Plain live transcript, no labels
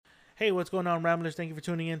Hey, what's going on, Ramblers? Thank you for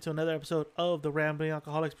tuning in to another episode of the Rambling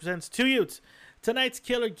Alcoholics presents Two Yutes. Tonight's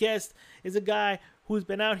killer guest is a guy who's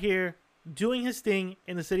been out here doing his thing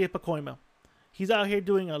in the city of Pacoima. He's out here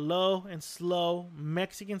doing a low and slow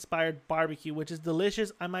Mexican-inspired barbecue, which is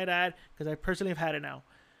delicious, I might add, because I personally have had it now.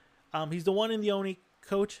 He's the one and the only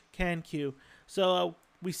Coach Can Q. So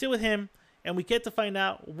we sit with him, and we get to find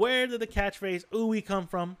out where did the catchphrase "ooh wee" come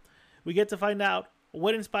from. We get to find out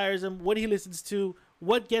what inspires him, what he listens to,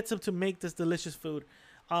 what gets him to make this delicious food.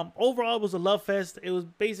 Overall, it was a love fest. It was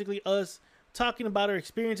basically us talking about our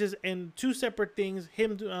experiences in two separate things,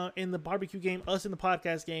 him in the barbecue game, us in the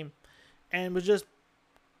podcast game. And it was just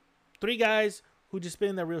three guys who just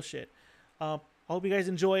spin their real shit. I hope you guys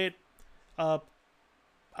enjoy it. I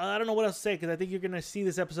don't know what else to say because I think you're going to see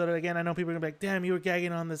this episode again. I know people are going to be like, damn, you were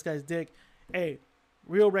gagging on this guy's dick. Hey,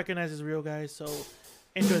 real recognizes real, guys. So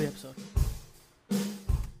enjoy the episode.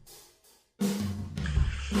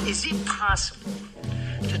 Is it possible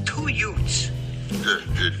the two Yutes?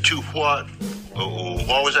 The two what?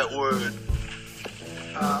 What was that word?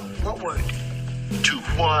 What word? Two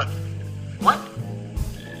what? What?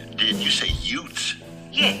 Did you say Utes?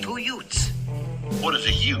 Yeah, two Yutes. What is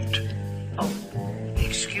a Ute? Oh,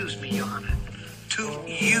 excuse me, Your Honor. Two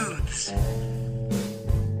youths.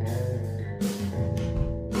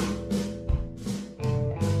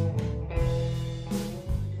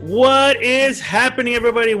 What is happening,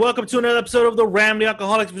 everybody? Welcome to another episode of the Rambling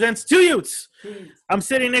Alcoholics presents Two Yutes. I'm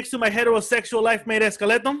sitting next to my heterosexual life mate,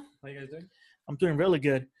 Escaleto. How you guys doing? I'm doing really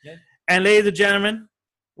good. Yeah. And ladies and gentlemen,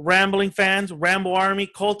 Rambling fans, Rambo Army,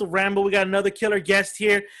 Cult of Rambo, we got another killer guest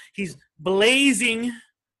here. He's blazing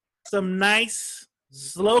some nice,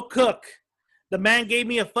 slow cook. The man gave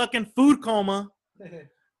me a fucking food coma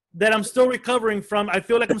that I'm still recovering from. I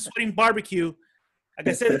feel like I'm sweating barbecue. Like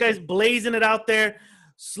I said, this guy's blazing it out there.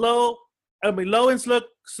 Low and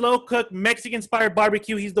slow cook, Mexican-inspired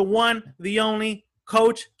barbecue. He's the one, the only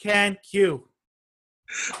Coach Can Q.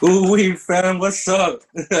 Ooh, wee, fam, what's up?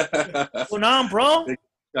 What's going on, bro?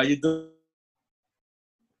 How you doing,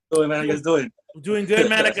 man? How you guys doing? Doing good,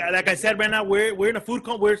 man. Like I said, right now we're in a food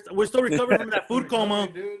coma. We're still recovering from that food coma.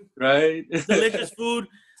 Right? It's delicious food.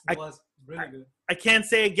 It was really good. I can't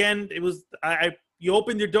say again. It was you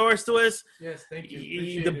opened your doors to us. Yes, thank you. The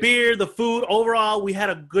Appreciate it. beer, the food. Overall, we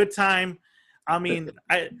had a good time. I mean,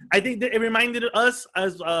 I think that it reminded us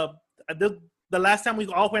as the last time we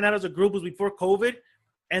all went out as a group was before COVID,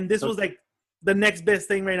 and this was like the next best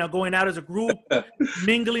thing right now. Going out as a group,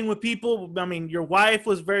 mingling with people. I mean, your wife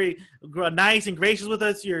was very nice and gracious with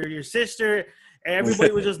us. Your sister,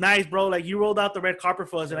 everybody was just nice, bro. Like you rolled out the red carpet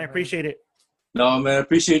for us, and I appreciate it. No, man, I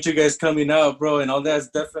appreciate you guys coming out, bro, and all that's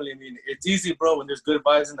definitely, I mean, it's easy, bro, when there's good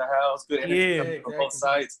vibes in the house, good energy coming from both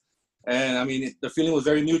sides. And, I mean, the feeling was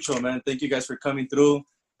very mutual, man. Thank you guys for coming through,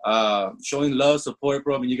 showing love, support,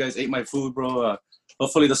 bro. I mean, you guys ate my food, bro.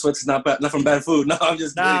 Hopefully the sweat's not from bad food. No, I'm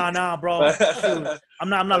just kidding. Nah, bro. Dude, I'm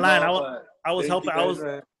not lying. I was helping. I was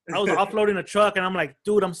offloading a truck, and I'm like,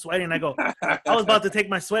 dude, I'm sweating. I go, I was about to take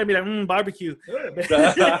my sweat and be like, barbecue.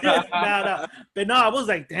 Nah. But no, I was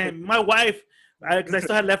like, damn, my wife, because I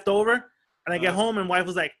still had leftover, and I get home, and wife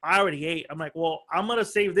was like, I already ate. I'm like, well, I'm going to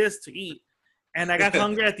save this to eat. And I got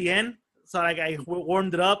hungry at the end, so like I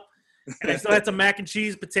warmed it up, and I still had some mac and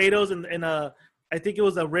cheese, potatoes, and I think it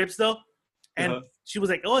was a ribs, though. And she was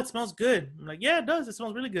like, oh, it smells good. I'm like, yeah, it does. It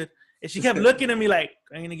smells really good. And she kept looking at me like,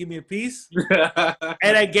 are you going to give me a piece?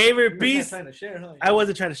 And I gave her a piece. Trying to share, huh? I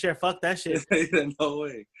wasn't trying to share. Fuck that shit. No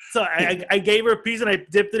way. So I gave her a piece, and I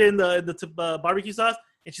dipped it in the barbecue sauce.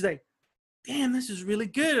 And she's like, damn, this is really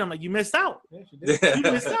good. I'm like, you missed out. Yeah, she did.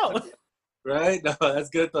 You missed out. Right? No, that's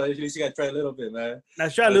good, though. At least you got to try a little bit, man.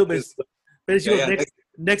 Let's try a little bit. But she goes,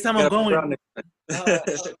 next time I'm going.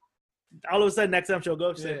 All of a sudden, next time she'll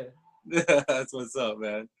go. She said, that's what's up,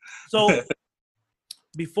 man. So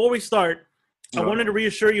before we start, I wanted to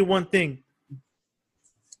reassure you one thing. I'm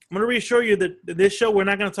going to reassure you that this show, we're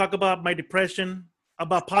not going to talk about my depression,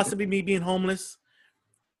 about possibly me being homeless.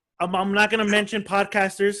 I'm not going to mention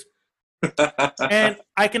podcasters. And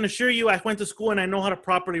I can assure you I went to school and I know how to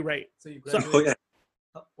properly write. So you graduated.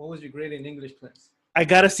 What was your grade in English class? I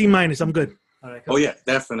got a C-. I'm good. All right. Oh, yeah,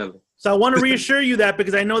 definitely. So I want to reassure you that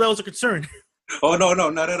because I know that was a concern. Oh,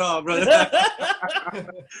 no, not at all, brother.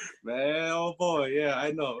 Man, oh, boy. Yeah,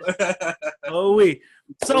 I know. Oh, we.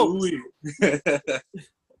 So Ooh-wee.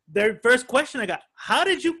 their first question I got, how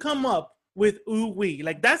did you come up with ooh wee?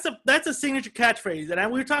 Like that's a signature catchphrase.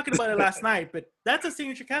 And we were talking about it last night, but that's a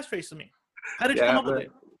signature catchphrase to me. How did you come up with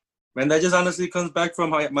it? Man, that just honestly comes back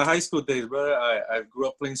from my high school days, brother. I grew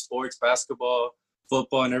up playing sports, basketball,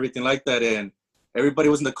 football, and everything like that. And everybody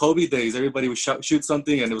was in the Kobe days. Everybody would shoot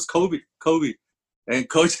something, and it was Kobe. And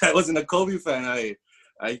Coach, I wasn't a Kobe fan.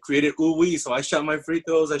 I created ooh wee, so I shot my free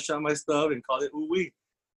throws, I shot my stuff, and called it ooh wee.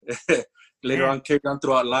 Later on, carried on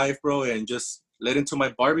throughout life, bro, and just led into my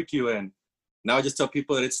barbecue. And now I just tell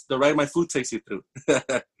people that it's the ride my food takes you through.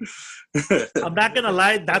 I'm not gonna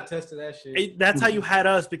lie, shit. That's how you had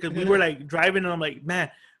us, because we were like driving, and I'm like,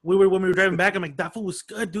 man, when we were driving back, I'm like, that food was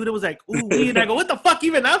good, dude. It was like, ooh wee, and I go, what the fuck?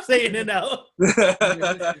 Even I'm saying it now.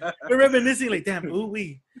 We're reminiscing, like, damn, ooh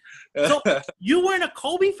wee. So you weren't a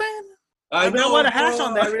Kobe fan? I want to hash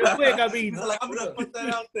on that real quick. I mean, like, I'm gonna put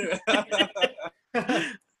that out there.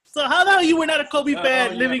 So how the hell you were not a Kobe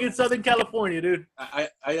fan living in Southern California, dude? I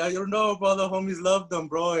don't know, bro. The homies loved him,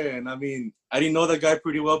 bro. And I mean, I didn't know the guy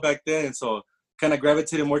pretty well back then, so kind of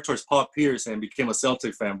gravitated more towards Paul Pierce and became a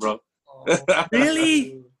Celtic fan, bro. Oh,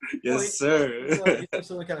 really? Yes, sir. He's from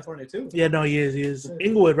Southern California too. Yeah, no, he is. He is.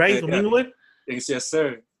 Inglewood, right? From Inglewood? Yes,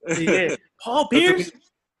 sir. Yeah. Paul Pierce?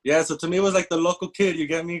 So to me, it was like the local kid, you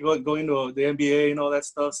get me, going to the NBA and all that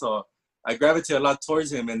stuff. So I gravitated a lot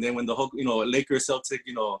towards him. And then when the whole, Lakers, Celtic,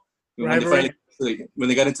 when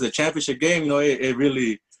they got into the championship game, it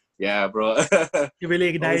really, yeah, bro. You really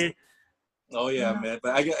ignited? Oh, yeah, man.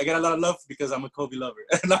 But I got a lot of love because I'm a Kobe lover.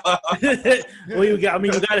 Well, you got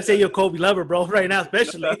to say you're a Kobe lover, bro, right now,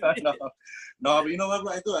 especially. No, but you know what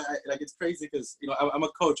I do? It's crazy because, I'm a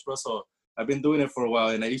coach, bro. So I've been doing it for a while.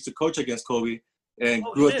 And I used to coach against Kobe and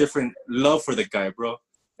grew a different love for the guy, bro.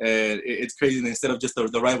 And it's crazy instead of just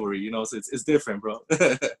the rivalry, so it's different, bro.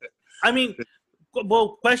 I mean,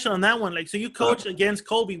 well, question on that one. Like, so you coached against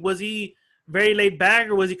Kobe. Was he very laid back,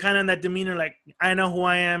 or was he kind of in that demeanor, like, I know who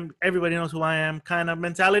I am, everybody knows who I am kind of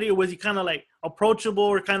mentality? Or was he kind of like approachable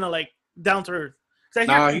or kind of like down to earth? Because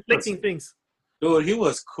I hear conflicting things. Dude, he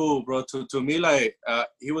was cool, bro. To me, like,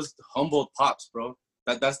 he was humble pops, bro.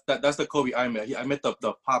 That's the Kobe I met. I met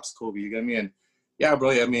the pops Kobe, you get me? And yeah,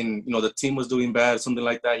 bro, I mean, the team was doing bad, something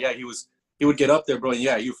like that. Yeah, he would get up there, bro, and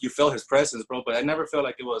yeah, you felt his presence, bro, but I never felt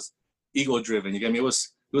like it was ego driven, you get me? It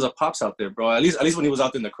was a pops out there, bro. At least when he was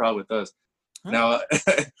out in the crowd with us. Huh? Now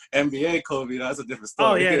NBA Kobe, that's a different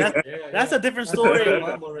story. Oh yeah, that's a different story.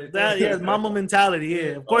 Mama mentality.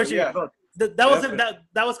 Yeah, of course. That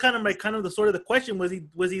was kind of the sort of the question. Was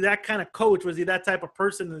he that kind of coach? Was he that type of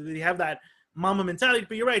person? Did he have that mama mentality?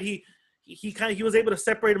 But you're right. He was able to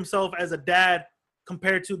separate himself as a dad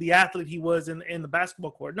compared to the athlete he was in the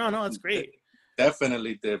basketball court. No, that's great.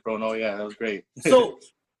 Definitely did, bro. No, yeah, that was great. So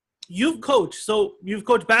you've coached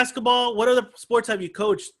basketball. What other sports have you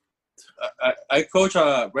coached? I coach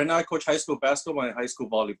right now. I coach high school basketball and high school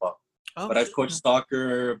volleyball. Oh, but I've coached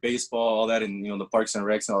soccer, baseball, all that in the parks and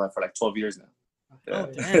recs and all that for like 12 years now. Yeah.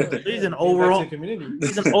 Oh, damn. He's an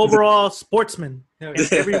overall sportsman in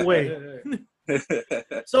every way.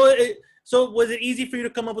 So was it easy for you to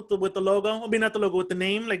come up with the logo? I mean, not the logo, with the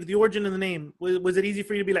name, like the origin of the name. Was it easy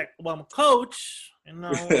for you to be like, well, I'm a coach, and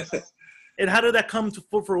how did that come to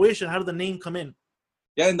full fruition? How did the name come in?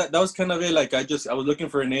 Yeah, and that was kind of it. Like I was looking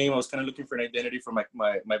for a name. I was kind of looking for an identity for my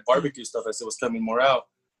barbecue stuff as it was coming more out,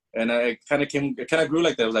 and it kind of grew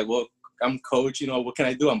like that. I was like, well, I'm coach. What can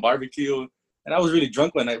I do? I'm barbecue, and I was really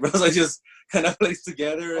drunk one night, bro. So I just kind of placed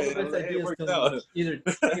together, and it worked out. Either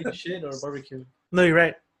taking a shit or barbecue. No, you're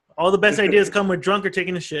right. All the best ideas come with drunk or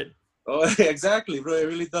taking a shit. Oh, exactly, bro. It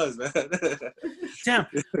really does, man. Damn.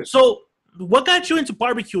 So, what got you into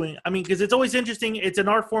barbecuing? I mean, because it's always interesting. It's an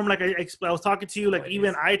art form. Like I was talking to you, like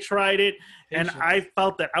even I tried it, and I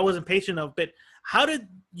felt that I wasn't patient enough. But how did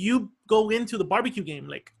you go into the barbecue game?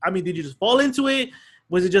 Like, I mean, did you just fall into it?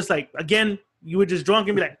 Was it just like, again, you were just drunk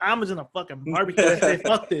and be like, I'm just in a fucking barbecue and say,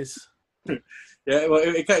 fuck this? Yeah, well,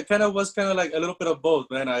 it kind of was like a little bit of both,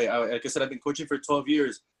 man. I like I said, I've been coaching for 12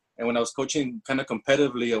 years. And when I was coaching kind of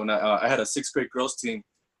competitively, when I had a 6th grade girls team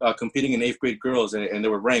competing in 8th grade girls, and they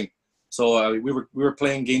were ranked. So we were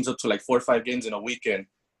playing games up to like 4 or 5 games in a weekend,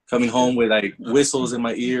 coming home with like whistles in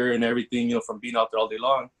my ear and everything, from being out there all day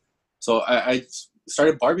long. So I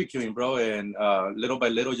started barbecuing, bro, and little by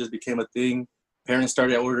little just became a thing. Parents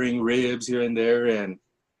started ordering ribs here and there, and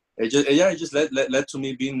it just led to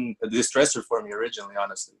me being a distressor for me originally,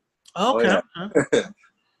 honestly. Okay. Oh, yeah.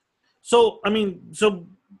 So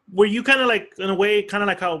were you kind of like, in a way, kind of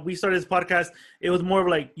like how we started this podcast, it was more of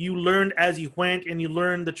like you learned as you went and you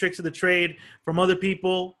learned the tricks of the trade from other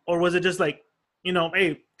people? Or was it just like,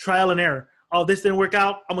 hey, trial and error? Oh, this didn't work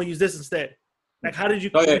out, I'm going to use this instead. Like, how did you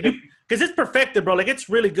 – because it's perfected, bro. Like, it's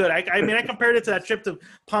really good. I mean, I compared it to that trip to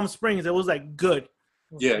Palm Springs. It was, like, good.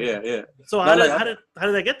 Yeah. So how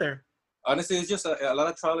did I get there? Honestly, it's just a lot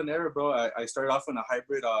of trial and error, bro. I started off on a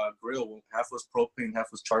hybrid grill. Half was propane, half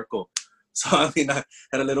was charcoal. So I mean, I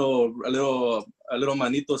had a little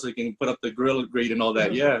manito so you can put up the grill grate and all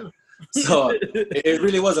that. Yeah. So it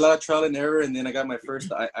really was a lot of trial and error. And then I got my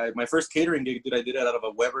first my first catering gig. Dude, I did it out of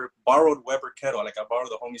a borrowed Weber kettle. Like I borrowed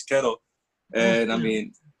the homie's kettle, and I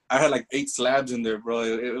mean, I had like 8 slabs in there, bro.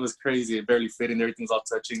 It was crazy. It barely fit in. Everything's all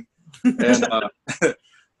touching. And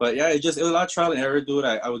but yeah, it was a lot of trial and error, dude.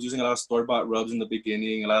 I was using a lot of store-bought rubs in the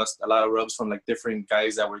beginning, a lot of rubs from like different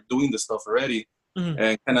guys that were doing the stuff already,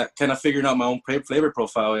 and kind of figuring out my own flavor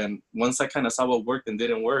profile. And once I kind of saw what worked and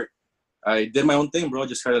didn't work, I did my own thing, bro.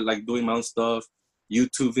 Just started like doing my own stuff,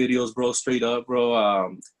 YouTube videos, bro, straight up,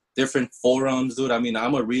 bro. Different forums, dude. I mean,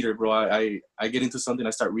 I'm a reader, bro. I get into something, I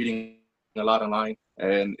start reading a lot online,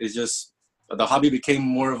 and it's just the hobby became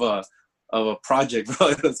more of a project, bro.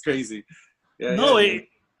 It was crazy. Yeah, no, yeah,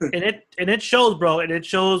 it shows, bro, and it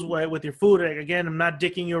shows with your food. Like, again, I'm not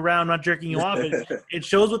dicking you around, not jerking you off. It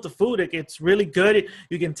shows with the food. It's really good.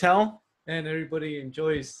 You can tell, and everybody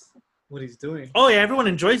enjoys what he's doing. Oh yeah, everyone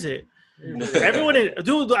enjoys it. Everyone,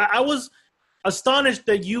 dude. I was astonished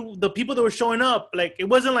that the people that were showing up, like, it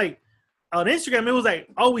wasn't like on Instagram. It was like,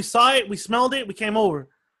 oh, we saw it, we smelled it, we came over.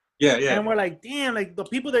 Yeah, yeah. And we're like, damn, like the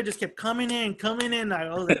people that just kept coming in.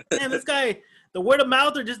 I was like, man, this guy. The word of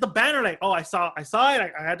mouth or just the banner, like, oh, I saw it,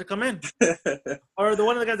 I had to come in. Or the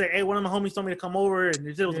one of the guys like, hey, one of my homies told me to come over, and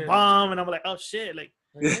it was a bomb, and I'm like, oh shit, like.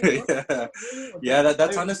 Yeah,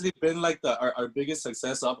 that's honestly been like our biggest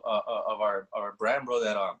success of our brand, bro.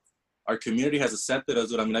 That our community has accepted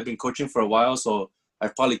us. I mean, I've been coaching for a while, so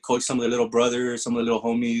I've probably coached some of the little brothers, some of the little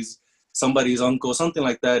homies, somebody's uncle, something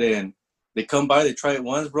like that, and they come by, they try it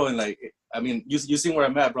once, bro, and like, I mean, you see where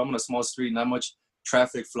I'm at, bro. I'm on a small street, not much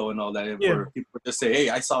traffic flow and all that. And for people to just say, hey,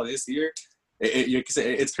 I saw this here,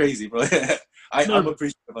 it's crazy, bro. I'm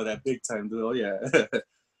appreciative of that big time, dude. Oh yeah.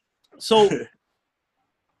 So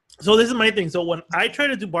this is my thing. So when I try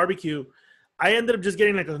to do barbecue, I ended up just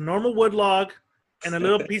getting like a normal wood log and a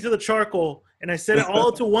little piece of the charcoal, and I set it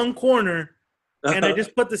all to one corner, and I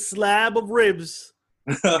just put the slab of ribs,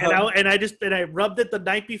 and I rubbed it the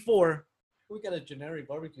night before. We got a generic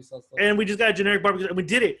barbecue sauce. And we just got a generic barbecue, and we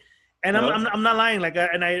did it. And I'm not lying. Like,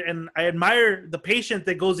 I admire the patience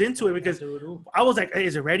that goes into it, because I was like, hey,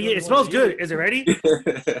 is it ready? It smells good. Is it ready?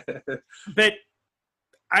 But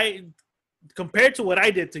compared to what I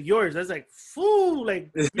did to yours, that's like, foo,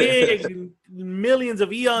 like big millions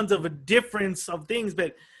of eons of a difference of things.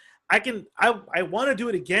 But I want to do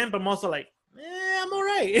it again, but I'm also like, I'm all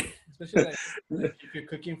right. Especially like if you're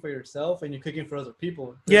cooking for yourself and you're cooking for other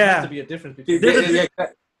people. There has to be a difference between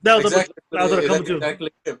that was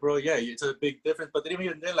exactly it, bro. Yeah, it's a big difference. But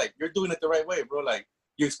even then, like, you're doing it the right way, bro. Like,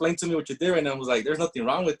 you explained to me what you did, and I was like, there's nothing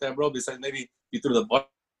wrong with that, bro. Besides maybe you threw the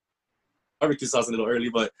barbecue sauce a little early,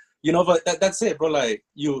 but but that's it, bro. Like,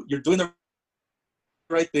 you're doing the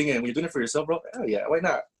right thing, and when you're doing it for yourself, bro, hell yeah, why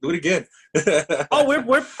not? Do it again.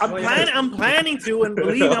 I'm planning to, and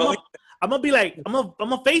believe me, I'm gonna be like, I'm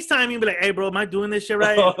gonna FaceTime you and be like, hey, bro, am I doing this shit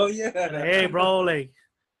right? Oh yeah. Like, hey, bro, like,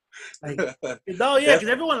 no, yeah, because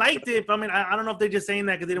everyone liked it. But I mean, I don't know if they're just saying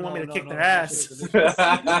that because they didn't want me to kick their ass.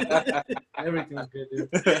 Everything was good, dude.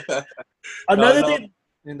 Another thing.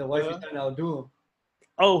 And the wife is trying to outdo him.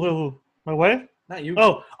 Oh, who? My wife? Not you.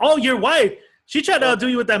 Oh, your wife. She tried to outdo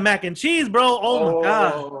you with that mac and cheese, bro. Oh my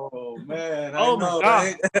god. Oh man. Oh my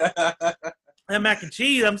god. Right? That mac and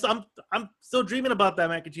cheese. I'm still dreaming about that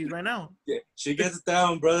mac and cheese right now. Yeah, she gets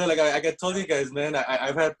down, brother. Like I told you guys, man.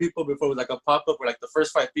 I've had people before with like a pop up where like the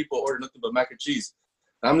first 5 people order nothing but mac and cheese.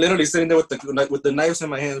 I'm literally sitting there with the knives in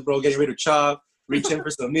my hands, bro, getting ready to chop, reaching for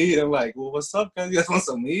some meat. I'm like, well, what's up, guys? You guys want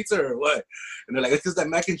some meat or what? And they're like, it's because that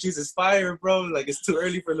mac and cheese is fire, bro. Like, it's too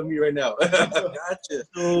early for the meat right now. Gotcha.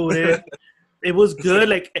 Oh, it was good.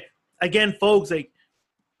 Like, again, folks, like,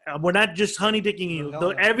 we're not just honey dicking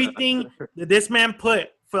you. Everything that this man put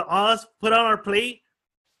on our plate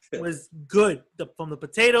was good. From the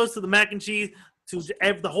potatoes to the mac and cheese to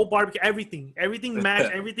the whole barbecue, everything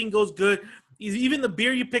matched. Everything goes good. Even the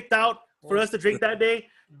beer you picked out for us to drink that day,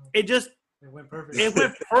 it went perfect. It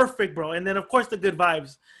went perfect, bro. And then of course the good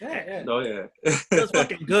vibes. Yeah. Oh yeah. It was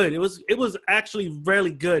fucking good. It was actually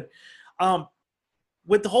really good.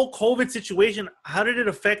 With the whole COVID situation, how did it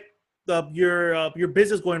affect your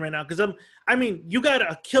business going right now? Because I mean, you got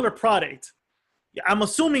a killer product. I'm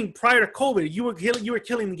assuming prior to COVID, you were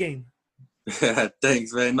killing the game.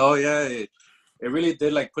 Thanks, man. No, yeah, it really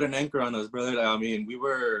did like put an anchor on us, brother. I mean, we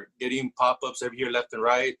were getting pop-ups every year, left and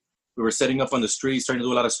right. We were setting up on the street, starting to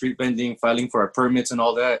do a lot of street vending, filing for our permits and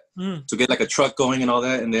all that to get like a truck going and all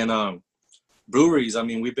that. And then breweries. I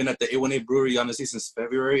mean, we've been at the 818 Brewery honestly since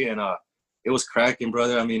February, and it was cracking,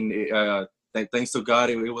 brother. I mean, thanks to God,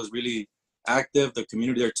 it was really active. The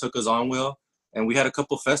community there took us on well, and we had a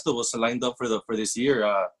couple festivals lined up for this year.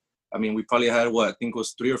 I mean, we probably had I think it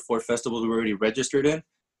was 3 or 4 festivals we were already registered in,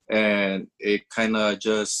 and it kind of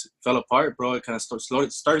just fell apart, bro. It kind of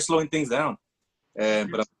started slowing things down,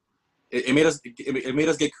 but it made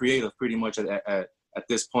us get creative pretty much at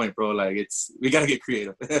this point, bro. Like we gotta get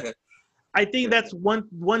creative. I think that's one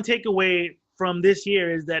takeaway from this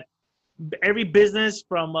year is that every business,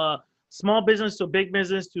 from small business to big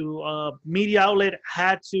business to media outlet,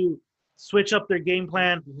 had to switch up their game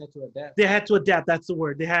plan. You had to adapt. They had to adapt. That's the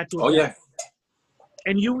word. They had to. Oh adapt.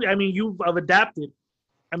 yeah. And you've adapted.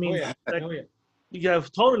 I mean, yeah,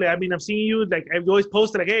 totally. I mean, I've seen you like I've always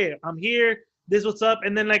posted like, hey, I'm here. This what's up,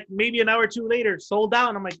 and then like maybe an hour or two later, sold out.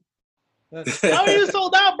 And I'm like, how are you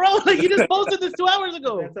sold out, bro? Like you just posted this 2 hours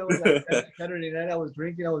ago. That's how it was. Saturday night, I was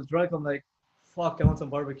drinking. I was drunk. I'm like, fuck, I want some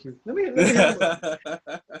barbecue. Let me have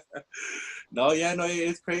one. No,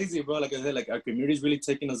 it's crazy, bro. Like I said, like our community is really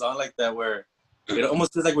taking us on like that, where it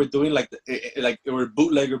almost feels like we're doing like we're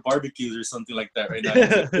bootlegger barbecues or something like that right now.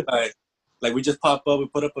 like we just pop up, we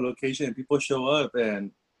put up a location, and people show up,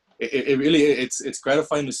 and it really it's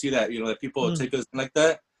gratifying to see that that people take us like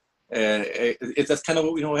that. And that's kind of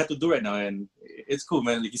what we have to do right now, and it's cool,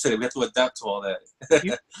 man. Like you said, we have to adapt to all that.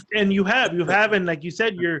 And you have, and like you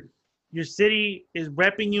said, your city is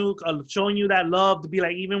repping you, showing you that love to be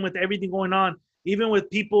like, even with everything going on, even with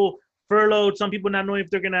people furloughed, some people not knowing if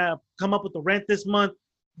they're gonna come up with the rent this month,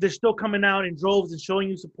 they're still coming out in droves and showing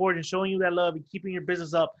you support and showing you that love and keeping your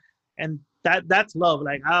business up, and that's love.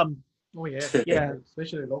 Like Oh yeah, yeah,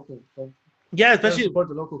 especially local. Yeah, especially support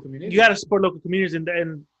the local community. You got to support local communities,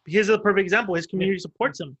 and here's a perfect example. His community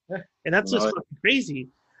supports him, and that's just fucking crazy.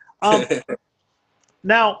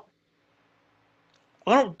 Now,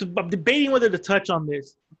 I'm debating whether to touch on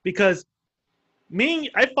this because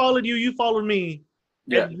I followed you, you followed me,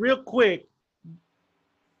 and real quick,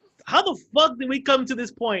 how the fuck did we come to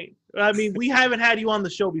this point? I mean, we haven't had you on the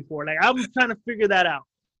show before. Like, I'm trying to figure that out.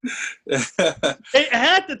 It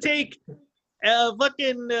had to take fucking what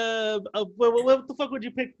the fuck would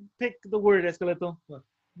you pick the word, Escaleto?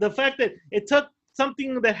 The fact that it took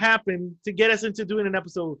something that happened to get us into doing an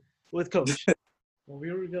episode with Coach. Well,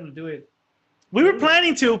 we were gonna do it. We were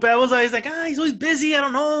planning to, but I was always like, he's always busy. I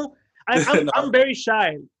don't know. I'm very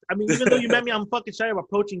shy. I mean, even though you met me, I'm fucking shy of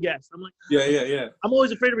approaching guests. I'm like, yeah. I'm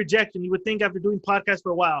always afraid of rejection. You would think after doing podcasts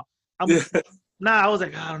for a while. I was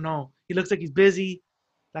like, I don't know. He looks like he's busy.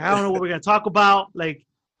 Like, I don't know what we're gonna talk about. Like,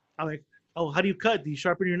 I'm like, oh, how do you cut? Do you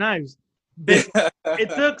sharpen your knives? But it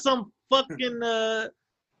took some fucking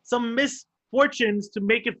some misfortunes to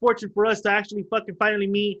make it fortune for us to actually fucking finally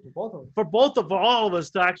meet. For all of us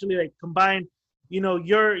to actually like combine,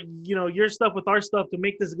 your stuff with our stuff to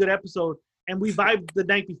make this a good episode. And we vibed the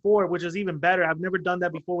night before, which is even better. I've never done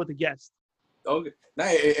that before with a guest. Okay,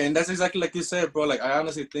 and that's exactly like you said, bro. Like I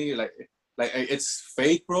honestly think like it's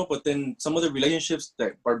fake, bro. But then some of the relationships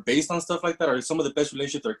that are based on stuff like that are some of the best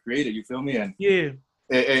relationships that are created. You feel me? And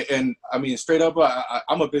and I mean, straight up, bro,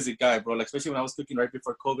 I'm a busy guy, bro. Like especially when I was cooking right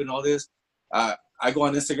before COVID and all this. I go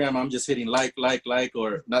on Instagram, I'm just hitting like,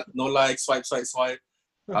 or no like, swipe.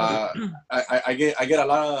 I get a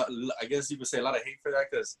lot of, I guess you could say a lot of hate for that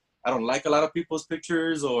because I don't like a lot of people's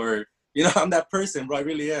pictures, or I'm that person, bro. I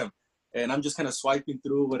really am, and I'm just kind of swiping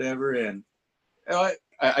through whatever. And I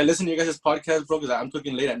listen to you guys' podcast, bro, because I'm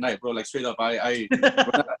cooking late at night, bro. Like straight up,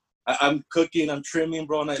 I'm cooking, I'm trimming,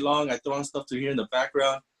 bro, all night long. I throw on stuff to hear in the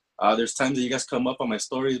background. There's times that you guys come up on my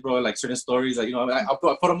stories, bro, like certain stories, like I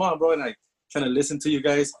put them on, bro, and I trying to listen to you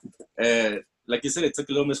guys. Like you said, it took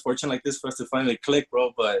a little misfortune like this for us to finally click,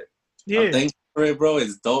 bro. But I'm thankful for it, bro.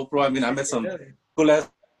 It's dope, bro. I mean, I met some cool ass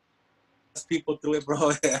people through it,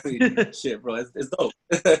 bro. I mean, shit, bro. It's dope.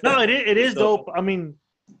 No, it is dope. I mean,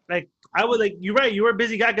 like I would like you're right. You were a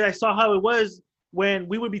busy guy because I saw how it was when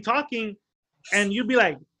we would be talking, and you'd be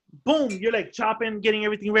like, boom, you're like chopping, getting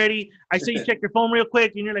everything ready. I say you check your phone real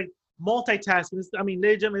quick, and you're like multitasking. I mean,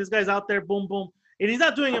 legit, this guy's out there, boom, boom. And he's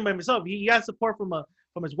not doing it by himself. He got support from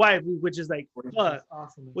his wife, which is like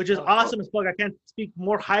awesome. Which is awesome as fuck. I can't speak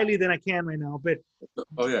more highly than I can right now. But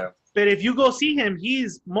But if you go see him,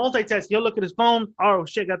 he's multitasking. He'll look at his phone. Oh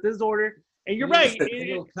shit, got this order. And you're right.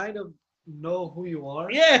 You'll kind of know who you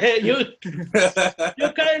are. Yeah, you'll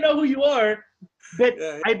kind of know who you are. But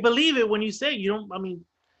I believe it when you say you don't. I mean,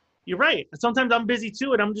 you're right. Sometimes I'm busy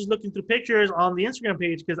too, and I'm just looking through pictures on the Instagram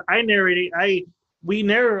page because I narrate it.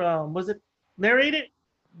 Narrate it?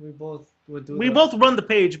 We both would do. We both run the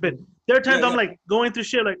page, but there are times I'm like going through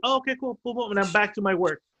shit, like, oh, okay, cool, boom, boom, and I'm back to my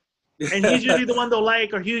work. And he's usually the one they'll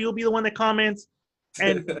like, or he'll be the one that comments,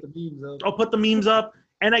 and I'll put the memes up.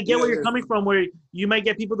 And I get where you're coming from, where you might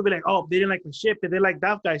get people to be like, oh, they didn't like my shit, but they like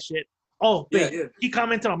that guy's shit. Oh, he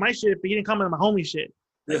commented on my shit, but he didn't comment on my homie shit.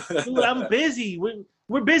 Like, dude, I'm busy.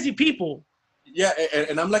 We're busy people. Yeah,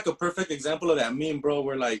 and I'm like a perfect example of that meme, bro,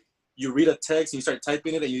 where like you read a text and you start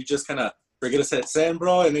typing it and you just kind of forget to hit send,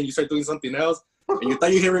 bro, and then you start doing something else. And you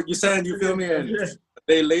thought you hear it, you send, you feel me? And a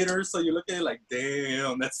day later, so you look at it like,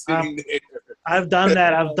 damn, that's sitting there. I've done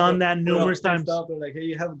that. I've done that numerous times. They're like, hey,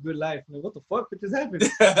 you have a good life. I'm like, what the fuck? What just happened?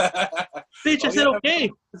 Bitch, I said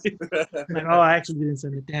okay. Like, oh, I actually didn't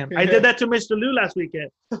send it. Damn. I did that to Mr. Lou last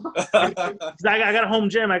weekend. I got a home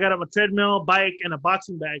gym. I got a treadmill, bike, and a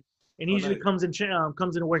boxing bag. And he usually comes in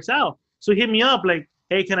and works out. So he hit me up like,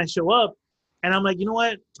 hey, can I show up? And I'm like, you know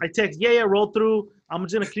what? I text, roll through. I'm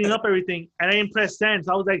just going to clean up everything. And I didn't press send.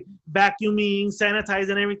 So I was like vacuuming,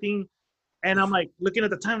 sanitizing everything. And I'm like looking at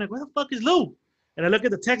the time, like, where the fuck is Lou? And I look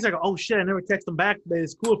at the text, I go, oh shit, I never text him back, but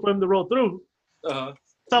it's cool for him to roll through. So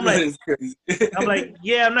I'm like,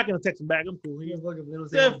 yeah, I'm not gonna text him back. I'm cool. Fuck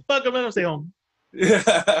him, let him stay home. That's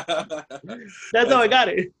how I got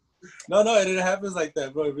it. No, and it happens like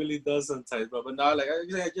that, bro. It really does sometimes, bro. But now, like, I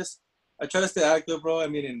try to stay active, bro. I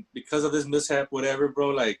mean, and because of this mishap, whatever, bro.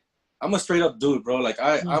 Like, I'm a straight up dude, bro. Like,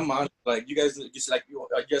 I'm on, like, you guys just like you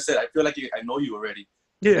just said. I feel like I know you already.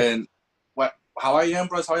 Yeah. And how I am,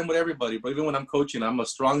 bro, is how I am with everybody, bro. Even when I'm coaching, I'm a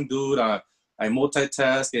strong dude. I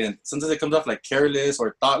multitask, and sometimes it comes off like careless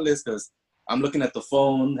or thoughtless because I'm looking at the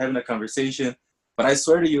phone, having a conversation. But I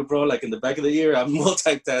swear to you, bro, like in the back of the ear, I'm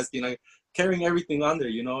multitasking, like carrying everything on there,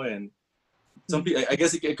 you know. And some people, I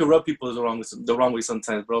guess it could rub people the wrong way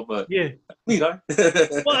sometimes, bro. But me, right?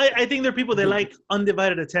 Well, I think there are people that like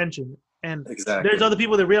undivided attention, and exactly. There's other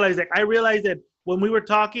people that realize that. I realized that when we were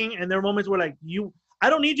talking, and there were moments where like I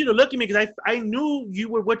don't need you to look at me because I knew you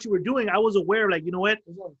were what you were doing. I was aware, like, you know what?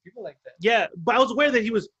 There's a lot of people like that. Yeah, but I was aware that he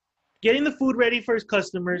was getting the food ready for his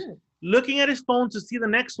customers, looking at his phone to see the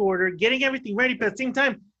next order, getting everything ready. But at the same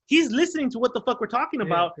time, he's listening to what the fuck we're talking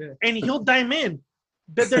about, and he'll dime in.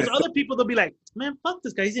 But there's other people that'll be like, man, fuck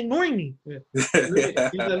this guy. He's ignoring me. Yeah. He's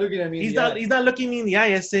not looking at me. He's not looking me in the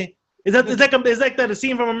eye. I say. It's like that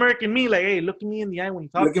scene from American Me, like, hey, look at me in the eye when you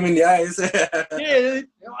talk. Look at me in the eyes.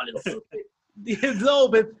 No,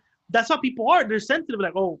 but that's how people are. They're sensitive.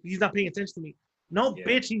 Like, oh, he's not paying attention to me. No,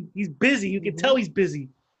 bitch, he's busy. You can tell he's busy.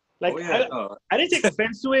 Like, I didn't take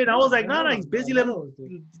offense to it. I was like, no, he's busy.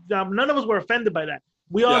 None of us were offended by that.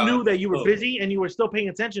 We all knew that you were busy and you were still paying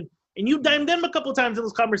attention. And you dimed them a couple times in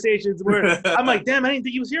those conversations where I'm like, damn, I didn't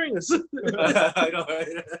think he was hearing us. I know, right?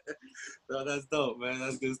 No, that's dope, man.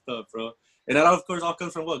 That's good stuff, bro. And that, of course, all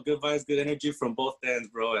comes from what? Good vibes, good energy from both ends,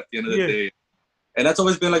 bro, at the end of the day. And that's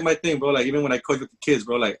always been, like, my thing, bro. Like, even when I coach with the kids,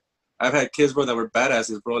 bro, like, I've had kids, bro, that were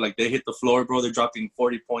badasses, bro. Like, they hit the floor, bro. They're dropping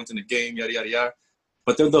 40 points in the game, yada, yada, yada.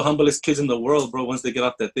 But they're the humblest kids in the world, bro, once they get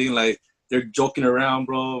off that thing. Like, they're joking around,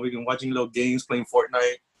 bro. We've been watching little games, playing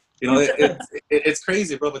Fortnite. You know, it's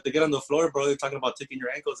crazy, bro. But they get on the floor, bro. They're talking about taking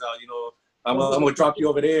your ankles out, you know. I'm going to drop you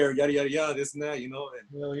over there, yada, yada, yada, this and that, you know.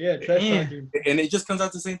 And, and it just comes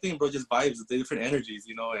out the same thing, bro. Just vibes, the different energies,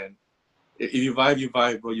 you know. And if you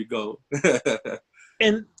vibe, bro, you go.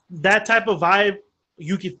 And that type of vibe,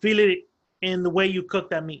 you can feel it in the way you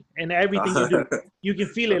cook that meat and everything you do. You can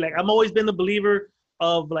feel it. Like, I've always been the believer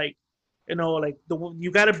of, like, you know, like,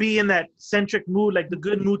 you got to be in that centric mood, like the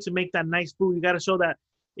good mood to make that nice food. You got to show that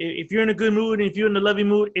if you're in a good mood and if you're in a loving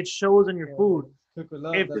mood, it shows in your food. Cook with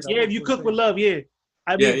love. If you cook with love,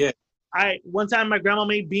 I mean, one time my grandma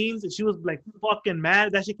made beans and she was like fucking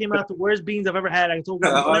mad. That shit came out the worst beans I've ever had. I told her,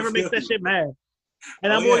 I'll never make that shit mad.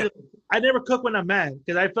 And I never cook when I'm mad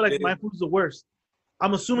because I feel like my food's the worst.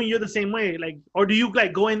 I'm assuming you're the same way. Like, or do you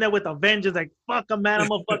like go in there with a vengeance? Like, fuck, I'm mad. I'm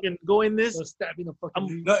gonna fucking go in this. Stabbing the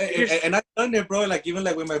fucking. No, and I've done it, bro. Like, even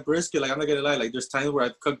like with my brisket, like, I'm not gonna lie. Like, there's times where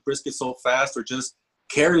I've cooked brisket so fast or just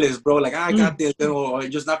careless, bro. Like, I got this, or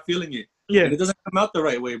just not feeling it. Yeah. And it doesn't come out the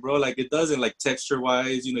right way, bro. Like, it doesn't, like,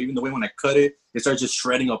 texture-wise, you know, even the way when I cut it, it starts just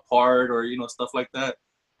shredding apart or, you know, stuff like that.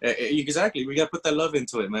 Exactly. We got to put that love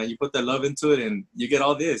into it, man. You put that love into it and you get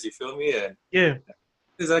all this. You feel me? And yeah.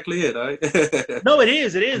 Exactly it, right? No, it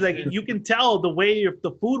is. It is. Like, you can tell the way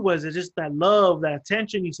the food was. It's just that love, that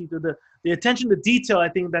attention you see through the attention to detail. I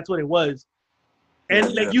think that's what it was.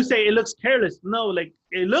 And like you say, it looks careless. No, like,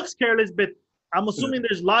 it looks careless, but I'm assuming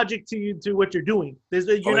there's logic to what you're doing.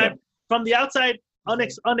 You're not from the outside,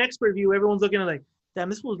 unexpert view. Everyone's looking at like, damn,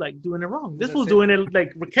 this was like doing it wrong. This was doing it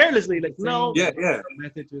like carelessly. Like, no,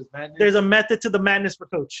 there's a method to the madness for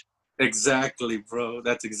coach. Exactly, bro.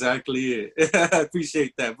 That's exactly it. I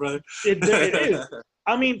appreciate that, bro. It is.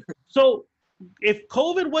 I mean, so if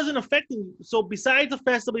COVID wasn't affecting you, so besides the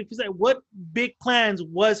festival, what big plans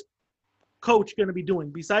was coach going to be doing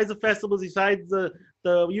besides the festivals, besides the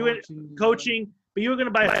coaching? But you were going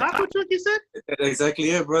to buy a taco truck, you said?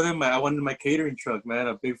 Exactly, yeah, brother. I wanted my catering truck, man,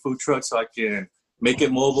 a big food truck, so I can make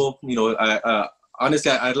it mobile. You know,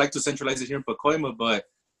 honestly, I'd like to centralize it here in Pacoima, but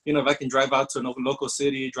you know, if I can drive out to a local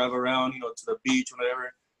city, drive around, you know, to the beach,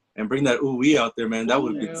 whatever, and bring that ooh-wee out there, man, that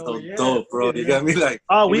would be so dope, bro. You got me? Like,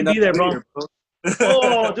 oh, we'd be there, bro.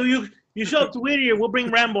 Oh, do you show up to Whittier, we'll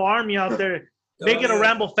bring Rambo Army out there. Make it a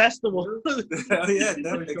Rambo festival. Yeah,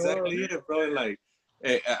 exactly it, bro. Like,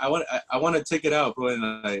 hey, I want to take it out, bro,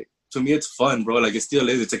 and like, to me, it's fun, bro. Like, it still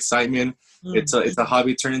is. It's excitement. It's a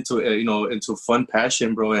hobby turned into into fun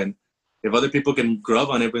passion, bro. And if other people can grub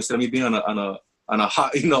on it, but instead of me being on a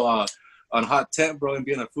hot, on hot tent, bro, and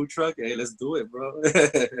being a food truck, hey, let's do it, bro.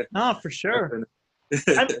 No, for sure.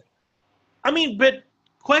 I mean, but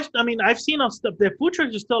question. I mean, I've seen stuff. The food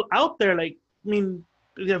trucks are still out there. Like, I mean,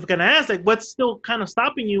 if I can ask, like, what's still kind of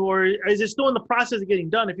stopping you, or is it still in the process of getting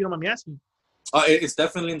done? If you don't mind me asking. It's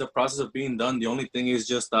definitely in the process of being done. The only thing is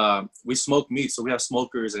just we smoke meat, so we have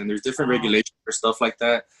smokers, and there's different regulations for stuff like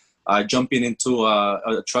that. Jumping into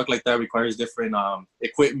a truck like that requires different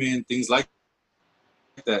equipment, things like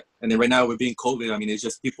that. And then right now, with being COVID, I mean, it's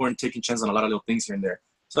just people aren't taking chances on a lot of little things here and there.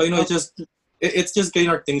 So, you know, it's just getting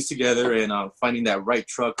our things together and finding that right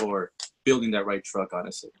truck or building that right truck,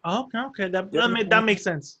 honestly. Okay. That makes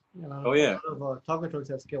sense. You know, oh, yeah. A lot of taco trucks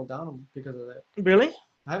have scaled down because of that. Really?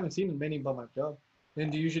 I haven't seen many by my job.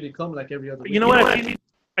 And they usually come like every other week. You know what?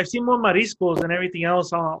 I've seen more mariscos and everything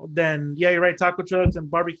else than, yeah, you're right, taco trucks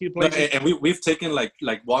and barbecue places. And we've taken like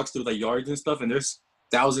walks through the yards and stuff, and there's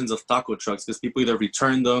thousands of taco trucks because people either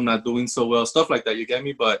return them, not doing so well, stuff like that. You get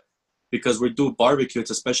me? But because we do barbecue,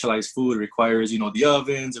 it's a specialized food. It requires, you know, the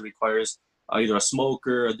ovens. It requires either a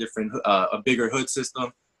smoker, a bigger hood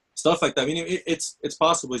system, stuff like that. I mean, it's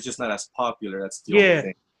possible. It's just not as popular. That's the only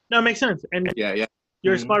thing. No, it makes sense. And yeah.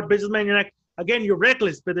 You're a smart businessman. You're not, again, you're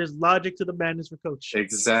reckless, but there's logic to the madness for Coach.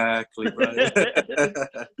 Exactly, brother.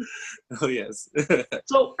 Oh, yes.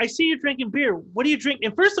 So I see you drinking beer. What do you drink?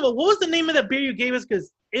 And first of all, what was the name of that beer you gave us?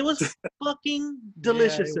 Because it was fucking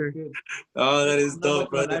delicious, sir. Oh, that is dope,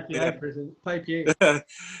 brother. Yeah,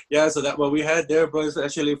 so that what we had there, bro, is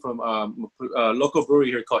actually from a local brewery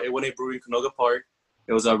here called A1A Brewery in Canoga Park.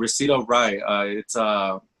 It was a Recito Rye. It's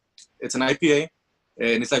an IPA.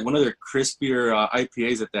 And it's like one of their crispier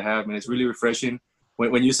IPAs that they have, and it's really refreshing.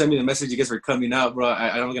 When you sent me the message you guys were coming out, bro,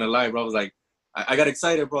 I'm not gonna lie, bro. I was like, I got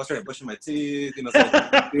excited, bro. I started brushing my teeth, you know.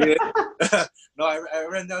 No, I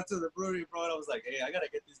ran down to the brewery, bro, and I was like, hey, I gotta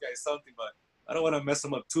get these guys something, but I don't want to mess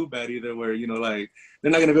them up too bad either. Where, you know, like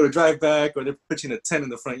they're not gonna be able to drive back, or they're pitching a tent in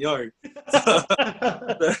the front yard. No,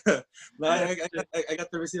 I got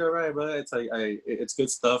the receipt all right, bro. It's like it's good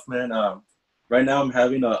stuff, man. Right now, I'm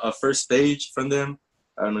having a first stage from them.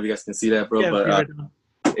 I don't know if you guys can see that, bro, but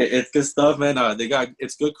it's good stuff, man.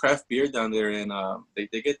 It's good craft beer down there, and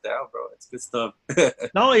they get down, bro. It's good stuff.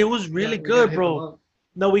 No, it was really good, bro.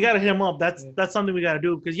 No, we gotta hit him up. That's something we gotta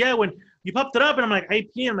do. Because when you popped it up, and I'm like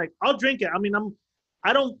IPA, I'm like, I'll drink it. I mean,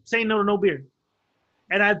 I don't say no to no beer.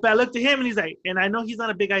 And I looked at him, and he's like, and I know he's not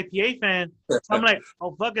a big IPA fan, so I'm like,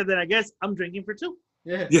 oh fuck it, then I guess I'm drinking for two.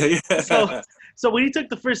 Yeah. So when he took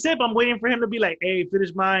the first sip, I'm waiting for him to be like, hey,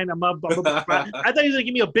 finish mine. I thought he was gonna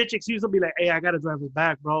give me a bitch excuse to be like, hey, I gotta drive this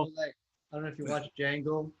back, bro. Like, I don't know if you watch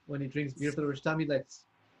Django when he drinks beer for the first time. He's like,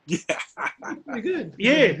 yeah, pretty good.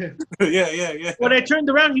 Yeah. yeah. When I turned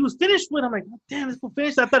around, he was finished with. I'm like, oh, damn, it's gonna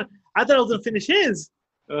finish. I thought I was gonna finish his.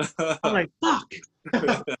 I'm like, fuck.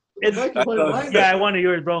 I wanted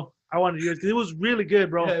yours, bro. I wanted yours because it was really good,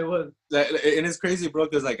 bro. Yeah, it was. And it's crazy, bro,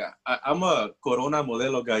 because like I'm a Corona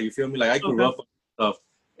Modelo guy. You feel me? Like I grew up with stuff,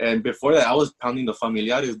 and before that, I was pounding the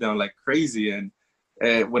familiares down like crazy. And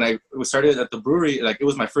when I started at the brewery, like it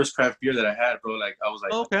was my first craft beer that I had, bro. Like I was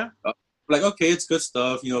like, okay, it's good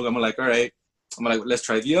stuff. You know, I'm like, all right. I'm like, let's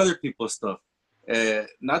try the other people's stuff.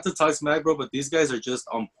 Not to talk smack, bro, but these guys are just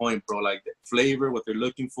on point, bro. Like the flavor, what they're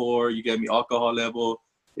looking for. You get me alcohol level.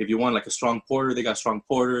 If you want like a strong porter, they got strong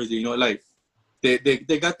porters. You know, like they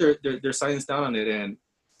got their science down on it, and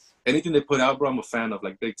anything they put out, bro, I'm a fan of,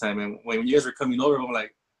 like big time. And when you guys are coming over, I'm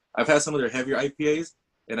like, I've had some of their heavier IPAs,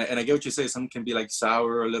 and I get what you say. Some can be like sour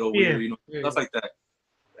or a little weird, you know, stuff like that.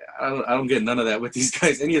 I don't get none of that with these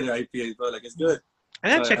guys. Any of their IPAs, bro, like it's good.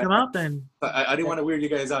 I gotta check them out then. I didn't want to weird you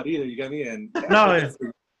guys out either. You get me? And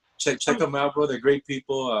check them out, bro. They're great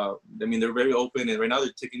people. I mean, they're very open, and right now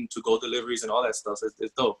they're taking to-go deliveries and all that stuff. So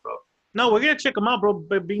it's dope, bro. No, we're gonna check them out, bro.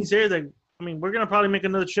 But being serious, like, I mean, we're gonna probably make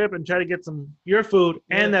another trip and try to get some your food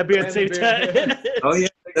and that beer at the same time. Oh yeah,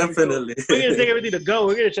 Definitely. We're gonna take everything to go.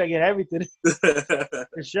 We're gonna try to get everything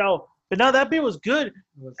to show. But no, that beer was good.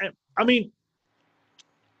 And, I mean,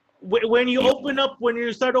 when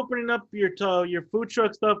you start opening up your food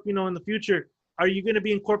truck stuff, in the future, are you gonna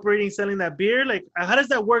be incorporating selling that beer? Like, how does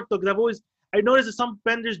that work though? Because I noticed that some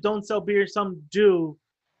vendors don't sell beer, some do.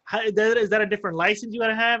 Is that a different license you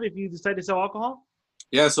gotta have if you decide to sell alcohol?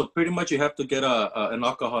 Yeah, so pretty much you have to get an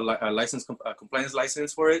alcohol license, compliance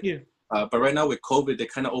license for it. Yeah. But right now with COVID, they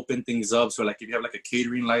kind of open things up. So like if you have like a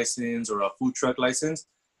catering license or a food truck license,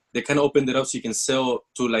 they kind of opened it up so you can sell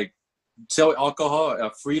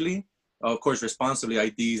alcohol freely, of course responsibly,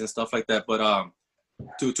 IDs and stuff like that. But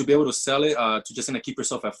to be able to sell it, to just kind of keep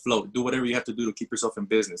yourself afloat, do whatever you have to do to keep yourself in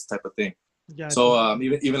business, type of thing. Gotcha. So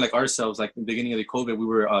even like ourselves, like in the beginning of the COVID, we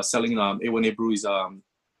were selling A1A Brewery's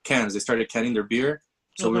cans. They started canning their beer.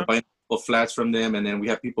 So we were buying flats from them, and then we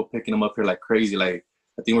have people picking them up here like crazy. Like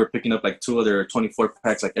I think we're picking up like 2 of their 24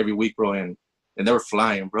 packs like every week, bro, and they were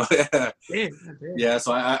flying, bro. Yeah.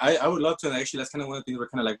 So I would love to, and actually that's kind of one of the things we're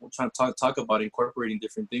kind of like trying to talk about, incorporating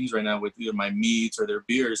different things right now with either my meats or their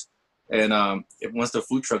beers. And once the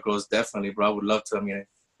food truck goes, definitely, bro, I would love to. I mean,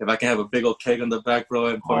 if I can have a big old keg on the back, bro,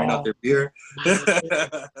 and pouring out their beer.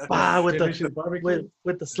 Wow, with the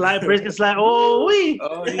slide, brisket slide. Oh, we.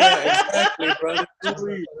 Oh yeah, exactly, bro. There's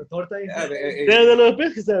a little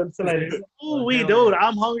biscuit slide. Oh, we, dude,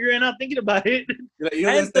 I'm hungry right now thinking about it.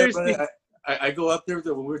 I'm thirsty. I go up there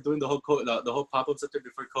when we were doing the whole pop-ups up there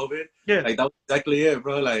before COVID. Yeah. Like that was exactly it,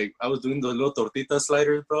 bro. Like I was doing those little tortita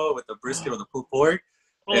sliders, bro, with the brisket or the pulled pork.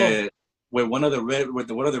 And with one of the red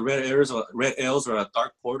ales or a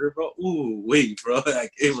dark porter, bro. Ooh, wait, bro.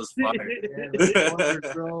 Like it was fire.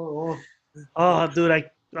 Oh, dude,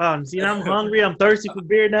 see, I'm hungry. I'm thirsty for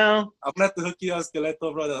beer now. I'm gonna have to hook you on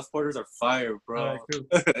Skeleto, bro. Those porters are fire, bro.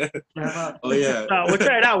 Oh yeah. We'll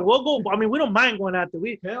try it out. We'll go. I mean, we don't mind going out there.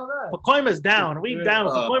 Pacoima's down. We down.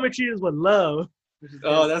 Pacoima treats us with love.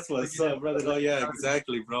 Oh, that's what's up, brother. Oh yeah,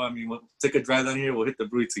 exactly, bro. I mean, we'll take a drive down here. We'll hit the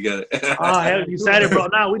brewery together. Oh, hell, you excited, bro?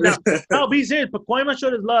 No, we down. No, be serious. Pacoima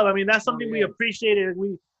showed us love. I mean, that's something we appreciated.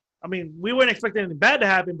 We weren't expecting anything bad to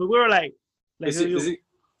happen, but we were like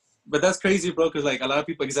but that's crazy, bro, because like a lot of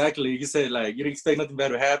people, exactly, you said like you didn't expect nothing bad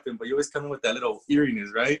to happen, but you always come in with that little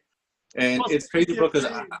eeriness, right? And it's crazy, bro, because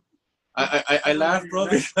I laugh, bro,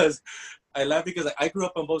 because I grew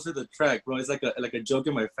up on both sides of the track, bro. It's like a joke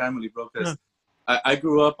in my family, bro, because I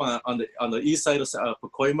grew up on the east side of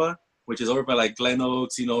Pacoima, which is over by like Glen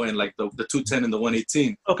Oaks, and like the 210 and the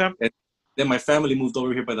 118. Okay. And then my family moved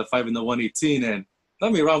over here by the 5 and the 118, and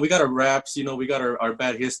don't get me wrong, we got our raps, we got our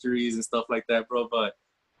bad histories and stuff like that, bro, but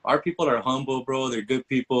our people are humble, bro. They're good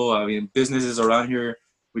people. I mean, businesses around here.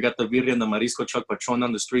 We got the Birria and the Marisco truck Patron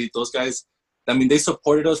down the street. Those guys, I mean, they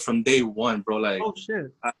supported us from day one, bro. Like, oh,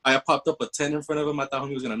 shit. I popped up a tent in front of him. I thought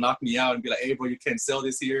he was going to knock me out and be like, hey, bro, you can't sell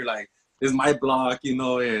this here. Like, this is my block,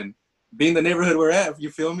 and being the neighborhood we're at, you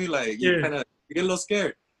feel me? Like, you get a little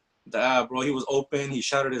scared. Bro, he was open. He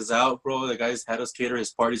shouted us out, bro. The guys had us cater his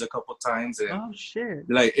parties a couple times. And, oh, shit.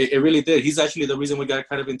 Like, it really did. He's actually the reason we got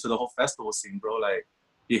kind of into the whole festival scene, bro. Like,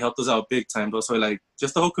 he helped us out big time, bro. So like,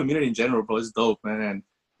 just the whole community in general, bro, is dope, man. And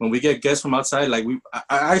when we get guests from outside, like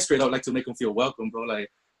I straight up like to make them feel welcome, bro. Like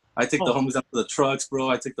I take the homies down to the trucks, bro.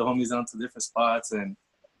 I take the homies down to different spots and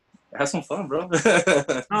have some fun, bro.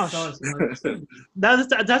 That's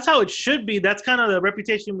how it should be. That's kind of the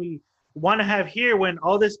reputation we want to have here.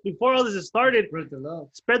 Before all this has started,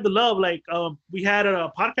 spread the love. Like we had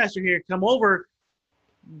a podcaster here come over.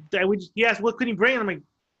 He asked what could he bring. I'm like,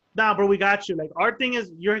 nah, bro, we got you. Like, our thing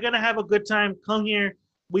is, you're going to have a good time. Come here.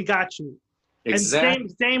 We got you. Exactly.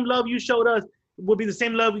 And same love you showed us would be the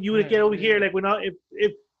same love you would get over here. Like,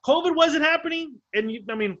 if COVID wasn't happening, and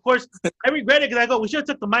of course, I regret it because we should have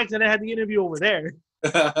took the mics and I had the interview over there.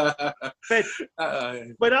 But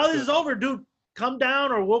all this is over, dude. Come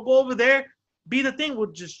down or we'll go over there. Be the thing.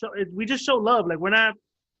 We just show love. Like,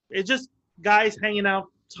 it's just guys hanging out,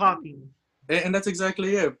 talking. And that's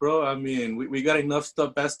exactly it, bro. I mean, we got enough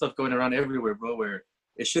bad stuff going around everywhere, bro, where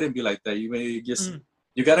it shouldn't be like that. You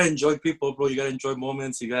got to enjoy people, bro. You got to enjoy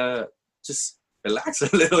moments. You got to just relax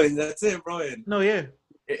a little, and that's it, bro. And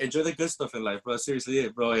enjoy the good stuff in life, bro. Seriously,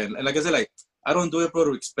 it, bro. And like I said, like, I don't do it, bro,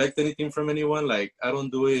 to expect anything from anyone. Like, I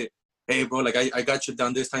don't do it, hey, bro, like, I got you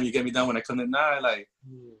down this time. You get me down when I come in. Nah,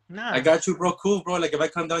 I got you, bro. Cool, bro. Like, if I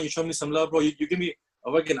come down, you show me some love, bro. You give me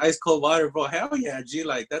a fucking ice cold water, bro. Hell yeah, G.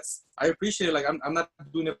 Like, I appreciate it. Like, I'm not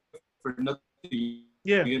doing it for nothing.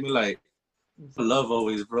 Yeah. You get me? Like, love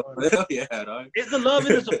always, bro. Hell yeah, dog. It's the love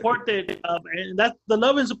and the support and that's the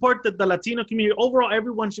love and support that the Latino community overall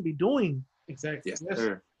everyone should be doing. Exactly. Yes,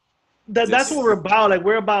 sir. That's what we're about. Like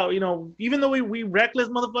we're about, even though we reckless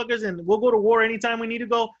motherfuckers and we'll go to war anytime we need to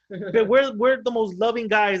go, but we're the most loving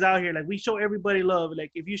guys out here. Like we show everybody love.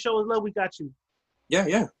 Like if you show us love, we got you.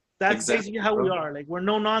 Yeah. That's basically how we are. Like we're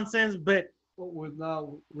no nonsense, but with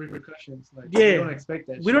no repercussions. Like yeah, we don't expect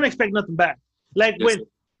that. We don't expect nothing back. Like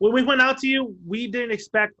when we went out to you, we didn't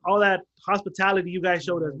expect all that hospitality you guys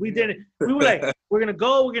showed us. We didn't. We were like, we're gonna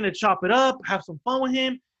go, we're gonna chop it up, have some fun with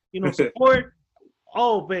him, support.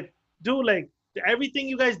 Oh, but dude, like everything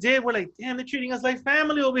you guys did, we're like, damn, they're treating us like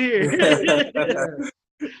family over here.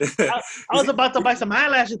 I was about to buy some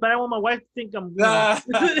eyelashes, but I want my wife to think I'm.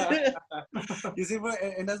 You see, bro,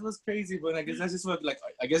 and that's what's crazy, but I guess that's just what, like,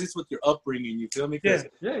 I guess it's with your upbringing. You feel me? Because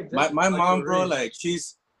exactly. my mom, bro, like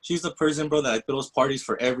she's the person, bro, that throws parties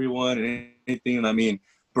for everyone and anything. And I mean,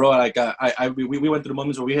 bro, like we went through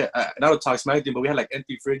moments where we had not a talk smack thing, but we had like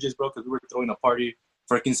empty fridges, bro, because we were throwing a party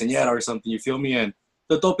for a quinceañera or something. You feel me? And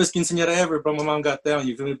the dopest quinceañera ever, bro. My mom got down.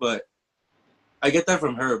 You feel me? But I get that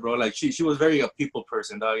from her, bro. Like she was very a people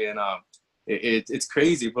person, dog, and it's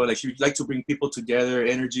crazy, bro. Like she like to bring people together,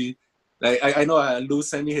 energy. Like I know Lou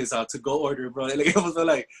sent me his to go order, bro. Like it was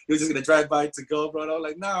like he was just gonna drive by to go, bro. And I was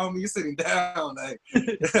like, nah, homie, you're sitting down. Like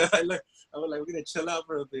I was like, we're gonna chill out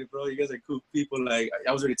for a bit, bro. You guys are cool people. Like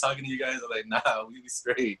I was already talking to you guys. I'm like, nah, we be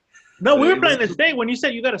straight. No, we were planning to stay. When you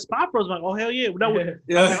said you got a spot, bro, I was like, oh hell yeah. No, like,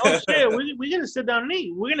 oh shit, we're gonna sit down and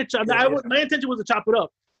eat. We're gonna chop. My intention was to chop it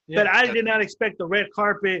up. But I did not expect the red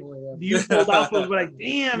carpet. The youth pulled off. We're like,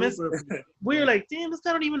 damn, we were like, damn, this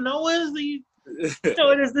guy don't even know us.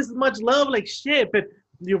 There's this much love, like shit. But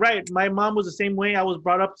you're right. My mom was the same way. I was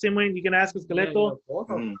brought up the same way. You can ask Esqueleto.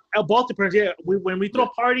 Both the parents, yeah. When we throw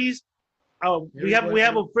parties, we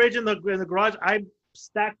have a fridge in the garage. I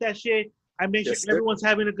stack that shit. I make sure everyone's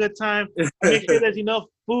having a good time. I make sure there's enough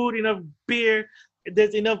food, enough beer.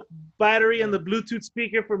 There's enough battery on the Bluetooth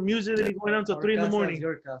speaker for music that is going on until 3 in the morning.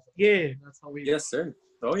 Yeah. That's how we. Yes, sir.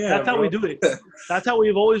 Oh yeah. That's how we do it. That's how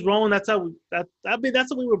we've always rolled. That's how that's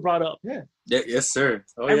how we were brought up. Yeah. Yes, sir.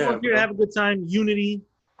 Oh Everyone's here to have a good time. Unity.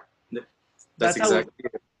 That's exactly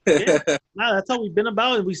it. That's how we've been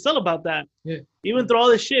about it. We still about that. Yeah. Even through all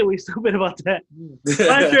this shit, we still been about that.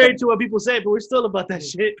 Contrary to what people say, but we're still about that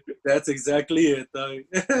shit. That's exactly it, dog.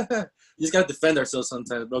 You just gotta defend ourselves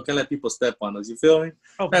sometimes, bro. Can't let people step on us. You feel me?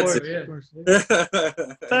 Of course.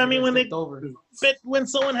 But I mean, when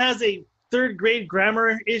someone has a 3rd grade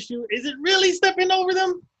grammar issue, is it really stepping over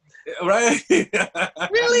them? Right?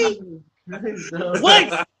 Really?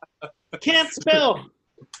 What? Can't spell.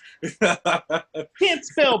 Can't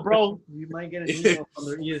spell, bro. You might get an email from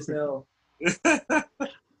their ESL.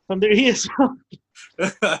 From their ESL. From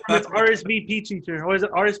its RSVP teacher. Or is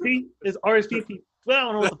it RSP? It's RSVP. Well, I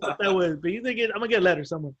don't know what the fuck that was, but I'm going to get a letter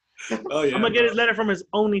somewhere. Oh, yeah, I'm going to get his letter from his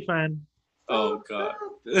OnlyFans. Oh, God.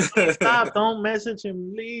 Stop. Don't message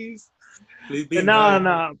him, please. Please be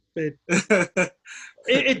No. But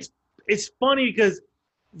it's funny because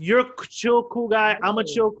you're a chill, cool guy. I'm a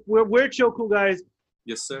chill. We're chill, cool guys.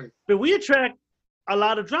 Yes, sir. But we attract a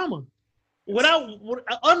lot of drama. Without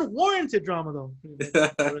unwarranted drama, though.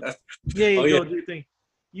 Yeah, do your thing.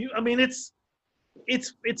 I mean, it's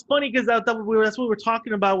funny because that's what we were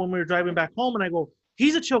talking about when we were driving back home, and I go,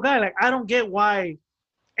 he's a chill guy. Like, I don't get why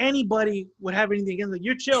anybody would have anything against him.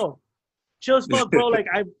 You're chill as fuck, bro. Like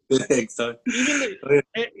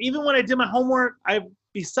even when I did my homework,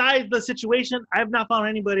 besides the situation, I've not found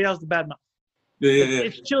anybody else to badmouth.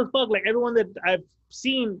 It's chill as fuck. Like everyone that I've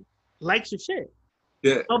seen likes your shit.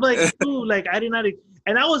 Yeah. I'm like, dude, like I did not,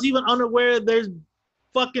 and I was even unaware there's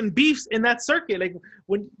fucking beefs in that circuit. Like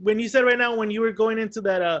when you said right now, when you were going into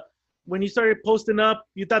that, when you started posting up,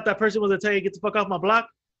 you thought that person was gonna tell you get the fuck off my block.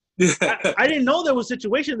 I didn't know there was a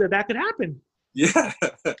situation that could happen. Yeah.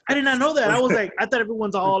 I did not know that. I was like, I thought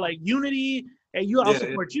everyone's all like unity, and I'll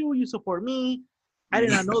support you, you support me. I did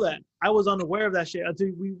not know that. I was unaware of that shit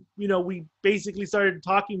until we basically started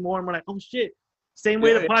talking more, and we're like, oh shit. Same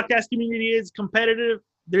way the podcast community is competitive.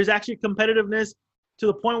 There's actually competitiveness to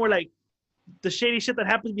the point where like the shady shit that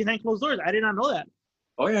happens behind closed doors. I did not know that.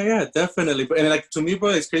 Oh yeah, definitely. But and like to me, bro,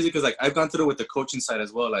 it's crazy because like I've gone through it with the coaching side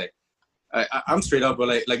as well. Like I'm straight up, bro.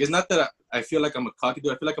 Like it's not that I feel like I'm a cocky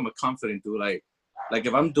dude. I feel like I'm a confident dude. Like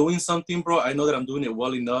if I'm doing something, bro, I know that I'm doing it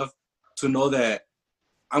well enough to know that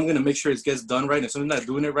I'm gonna make sure it gets done right. And if someone's not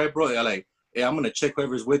doing it right, bro, I'm gonna check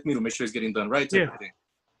whoever's with me to make sure it's getting done right.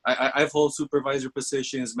 I've held supervisor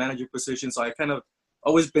positions, manager positions, so I kind of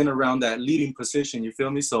always been around that leading position. You feel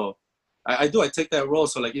me? So I take that role.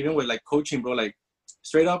 So like even with like coaching, bro, like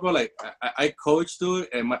straight up, bro, like I coach, dude,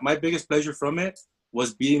 and my biggest pleasure from it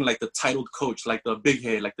was being like the titled coach, like the big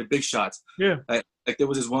head, like the big shots. Yeah. Like there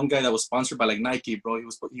was this one guy that was sponsored by like Nike, bro.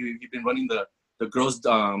 He'd been running the girls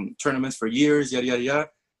tournaments for years, yada yada yada.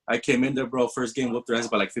 I came in there, bro. First game, whooped their ass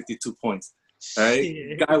by like 52 points. All right,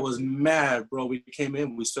 Shit. guy was mad, bro. We came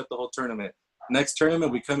in, we swept the whole tournament. Next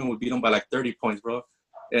tournament, we come in, we beat him by like 30 points, bro.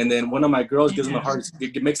 And then one of my girls gives him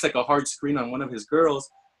it makes like a hard screen on one of his girls,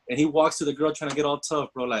 and he walks to the girl trying to get all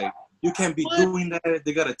tough, bro. Like, you can't be doing that.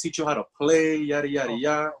 They gotta teach you how to play, yada yada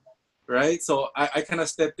yada, right? So I kind of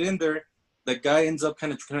stepped in there. The guy ends up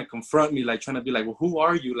kind of trying to confront me, like trying to be like, well, who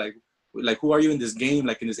are you? Like who are you in this game,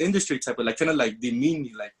 like in this industry type of, like trying to like demean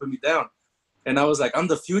me, like put me down. And I was like, I'm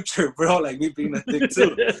the future, bro. Like, me being a dick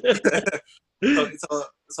too.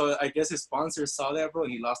 so I guess his sponsor saw that, bro,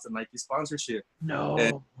 and he lost the Nike sponsorship. No.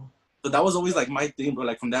 And so that was always like my thing, bro.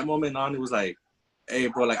 Like from that moment on, it was like, hey,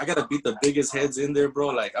 bro, like I gotta beat the biggest heads in there, bro.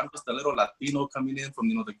 Like I'm just a little Latino coming in from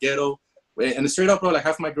the ghetto, and straight up, bro. Like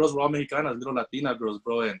half my girls were all Mexicanas, little Latina girls,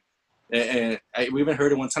 bro. And we even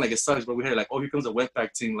heard it one time, like it sucks, but we heard like, oh, here comes a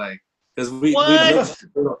wetback team, like because we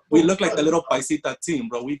look like the little paisita team,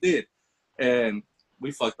 bro. We did. And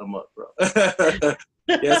we fucked them up, bro.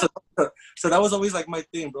 Yeah, so that was always like my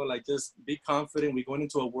thing, bro. Like, just be confident. We're going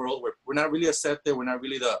into a world where we're not really accepted. We're not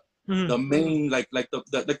really the main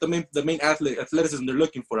the main athleticism they're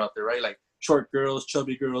looking for out there, right? Like short girls,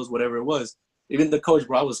 chubby girls, whatever it was. Even the coach,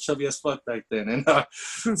 bro, I was chubby as fuck back then, and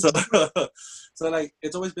so like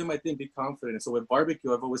it's always been my thing. Be confident. So with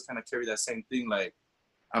barbecue, I've always kind of carried that same thing. Like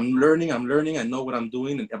I'm learning. I know what I'm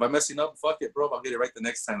doing, and if I'm messing up, fuck it, bro. I'll get it right the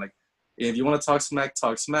next time. Like, if you want to talk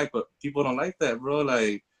smack, but people don't like that, bro.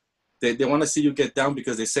 Like, they want to see you get down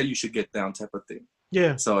because they said you should get down type of thing.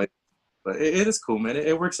 Yeah. So, but it is cool, man.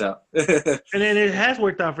 It works out. And then it has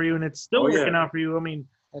worked out for you, and it's still working out for you. I mean,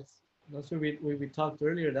 that's what we talked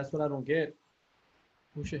earlier. That's what I don't get.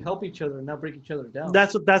 We should help each other, not break each other down.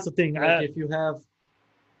 that's the thing. Like if you have,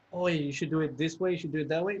 oh, you should do it this way, you should do it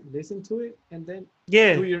that way. Listen to it, and then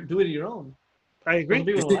do it your own. I agree. Some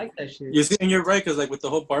people don't like that shit. You see, and you're right, because like with the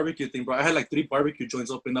whole barbecue thing, bro, I had like 3 barbecue joints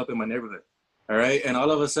open up in my neighborhood. All right, and all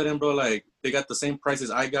of a sudden, bro, like they got the same prices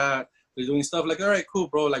I got. They're doing stuff like, all right, cool,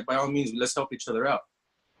 bro. Like by all means, let's help each other out.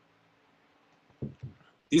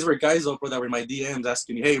 These were guys, though, bro, that were in my DMs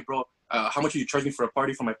asking me, hey, bro, how much are you charging for a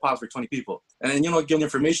party for my pops for 20 people? And then, give them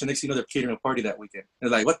information. Next thing you know, they're catering a party that weekend. And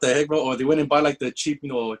it's like, what the heck, bro? Or they went and bought like the cheap,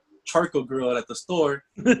 charcoal grill at the store,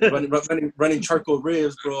 running charcoal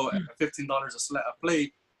ribs, bro, at $15 a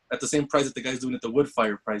plate at the same price that the guy's doing at the wood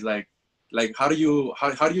fire price. Like how do you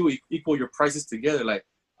equal your prices together? Like,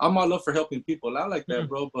 I'm all up for helping people out like that,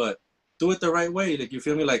 bro, but do it the right way. Like, you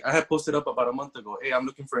feel me? Like, I had posted up about a month ago, hey, I'm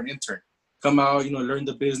looking for an intern. Come out, learn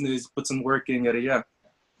the business, put some work in, yada yada.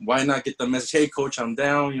 Why not get the message, hey, coach, I'm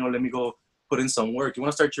down, let me go put in some work. You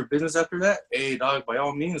want to start your business after that? Hey, dog, by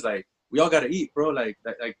all means, like, we all got to eat, bro. Like,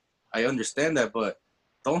 I understand that, but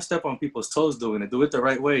don't step on people's toes doing it. Do it the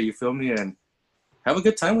right way, you feel me? And have a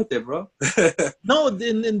good time with it, bro. No,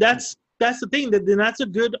 and that's the thing. That's a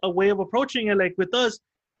good way of approaching it. Like with us,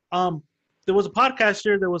 there was a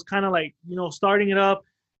podcaster that was kind of like, starting it up,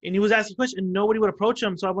 and he was asking questions, and nobody would approach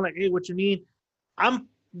him. So I'm like, hey, what you need? I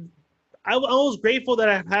was grateful that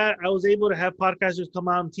I was able to have podcasters come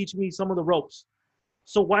out and teach me some of the ropes.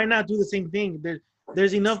 So why not do the same thing?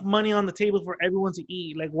 There's enough money on the table for everyone to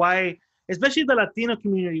eat. Like, why, especially the Latino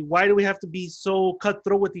community, why do we have to be so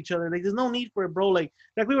cutthroat with each other? Like, there's no need for it, bro. Like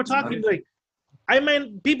we were talking, like,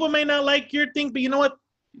 people may not like your thing, but you know what?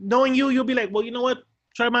 Knowing you'll be like, well, you know what?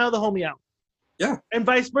 Try my other homie out. Yeah. And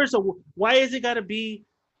vice versa. Why is it got to be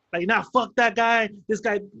like, nah, fuck that guy, this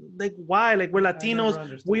guy? Like, why? Like, we're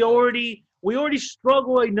Latinos. We already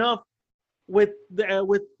struggle enough with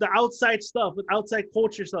the outside stuff, with outside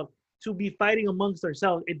culture stuff, to be fighting amongst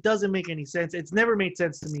ourselves. It doesn't make any sense. It's never made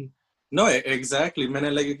sense to me. No, exactly, man.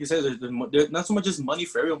 And like you said, there's not so much just money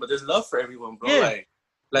for everyone, but there's love for everyone, bro. Yeah.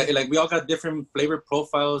 Like we all got different flavor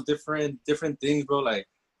profiles, different things, bro. Like,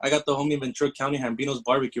 I got the homie in Ventura County, Hambino's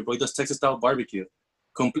barbecue, bro. He does Texas style barbecue.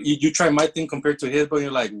 You try my thing compared to his, bro, and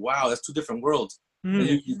you're like, wow, that's 2 different worlds.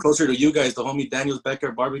 And you closer to you guys, the homie Daniel's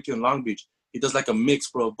Backyard Barbecue in Long Beach. He does like a mix,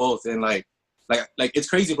 bro, of both. And like it's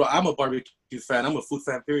crazy, bro. I'm a barbecue fan. I'm a food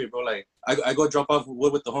fan, period, bro. Like, I go drop off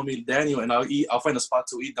wood with the homie Daniel, and I'll find a spot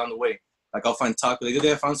to eat down the way. Like, I'll find tacos. The other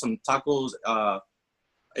day I found some tacos,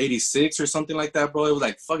 86 or something like that, bro. It was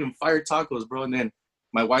like fucking fire tacos, bro. And then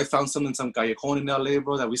my wife found some in some callejon in LA,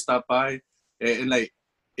 bro, that we stopped by. And like,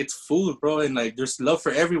 it's food, bro. And like, there's love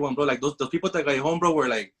for everyone, bro. Like, those people at the callejon, bro, were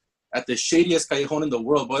like at the shadiest callejon in the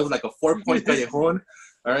world, bro. It was like a 4-point callejon.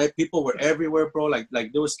 All right, people were everywhere, bro. Like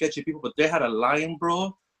there were sketchy people, but they had a line,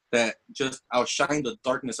 bro, that just outshined the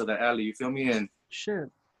darkness of the alley. You feel me? And Shit.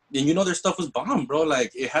 And you know their stuff was bomb, bro.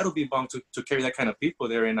 Like it had to be bomb to carry that kind of people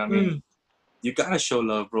there. And I mean, you gotta show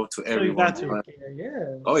love, bro, to everyone. You got to. But,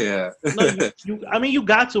 Yeah. oh yeah. No, I mean, you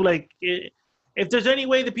got to like. If there's any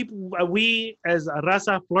way that people, we as a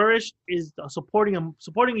raza flourish, is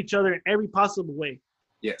supporting each other in every possible way.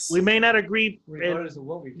 Yes. We may not agree, Regardless of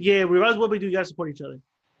what we do. Yeah, regardless of what we do, you gotta support each other,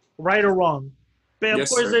 right or wrong. But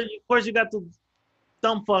Yes, of course, you got the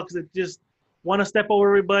dumb fucks that just want to step over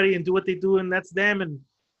everybody and do what they do, and that's them.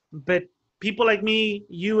 But people like me,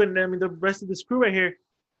 you, and I mean the rest of this crew right here,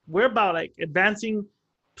 we're about like advancing,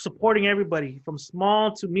 supporting everybody from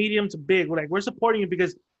small to medium to big. We're supporting you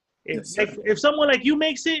because if someone like you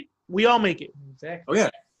makes it, we all make it. Exactly. Oh yeah.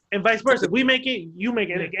 And vice versa. If we make it, you make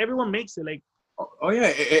it. Like everyone makes it. Like. Oh yeah,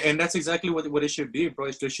 and that's exactly what it should be, bro.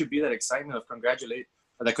 There should be that excitement of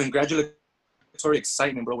congratulatory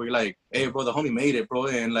excitement, bro. Where you're like, hey, bro, the homie made it, bro,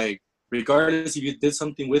 and like, regardless if you did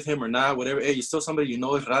something with him or not, whatever, hey, you're still somebody you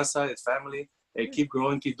know. It's raza, it's family. Hey, keep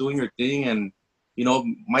growing, keep doing your thing, and you know,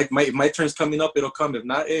 my turn's coming up. It'll come. If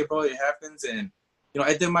not, hey, bro, it happens, and you know,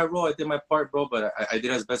 I did my role, I did my part, bro, but I did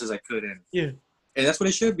as best as I could, and yeah. And that's what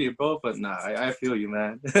it should be, bro. But nah, I feel you,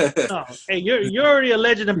 man. No, hey, you're already a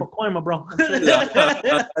legend in Pacoima, bro.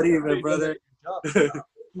 Not even, brother.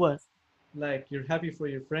 What? Like you're happy for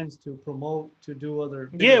your friends to promote, to do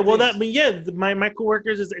other. Yeah, well, things. my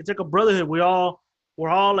coworkers it's like a brotherhood. We're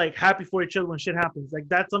all like happy for each other when shit happens. Like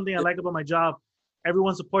that's something I like about my job.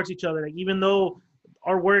 Everyone supports each other. Like even though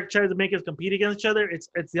our work tries to make us compete against each other, it's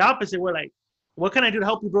the opposite. We're like, what can I do to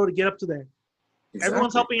help you, bro, to get up to there? Exactly.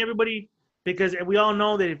 Everyone's helping everybody. Because we all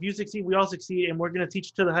know that if you succeed, we all succeed, and we're gonna teach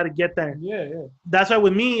each other how to get there. Yeah, yeah. That's why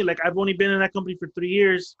with me, like I've only been in that company for 3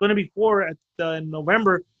 years. Going to be 4 in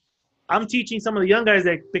November. I'm teaching some of the young guys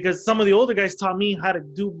because some of the older guys taught me how to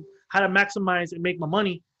maximize and make my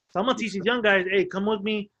money. So I'm gonna teach these young guys. Hey, come with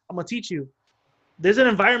me. I'm gonna teach you. There's an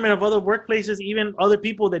environment of other workplaces, even other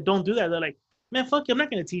people that don't do that. They're like, man, fuck you. I'm not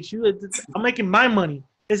gonna teach you. I'm making my money.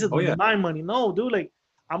 This is my money. No, dude. Like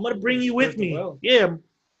I'm gonna bring you with me. Yeah.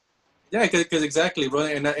 Yeah, because exactly, bro,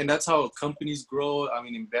 and that's how companies grow. I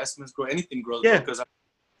mean, investments grow, anything grows. Yeah. Because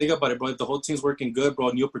think about it, bro. If the whole team's working good, bro,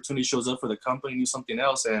 new opportunity shows up for the company, new something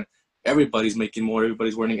else, and everybody's making more,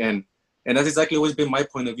 everybody's winning, and that's exactly always been my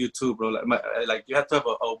point of view too, bro. Like you have to have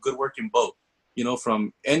a good working boat, you know,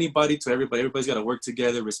 from anybody to everybody. Everybody's got to work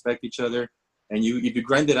together, respect each other, and if you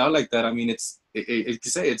grind it out like that, I mean, it's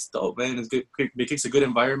dope, man. It's good. It makes a good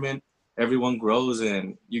environment. Everyone grows,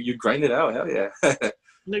 and you grind it out. Hell yeah.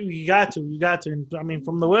 You got to. And, I mean,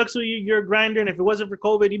 from the works you're a grinder, and if it wasn't for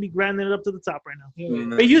COVID, you'd be grinding it up to the top right now.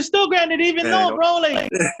 Mm-hmm. But you still grinding even though, bro. Like,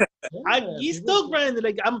 you still grinding.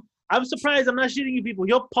 Like, I'm surprised. I'm not shitting you, people.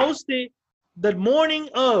 You'll post it the morning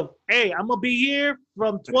of. Hey, I'm gonna be here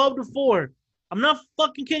from 12 to 4. I'm not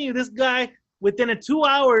fucking kidding you. This guy within 2.5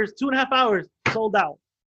 hours sold out.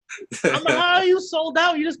 I'm like, how are you sold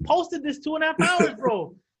out? You just posted this 2.5 hours,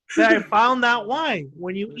 bro. That I found out why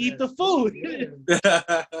when you eat the food.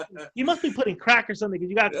 You must be putting crack or something because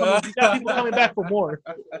you got people coming back for more.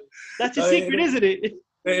 That's your secret, isn't it?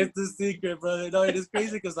 It's the secret, brother. No, it is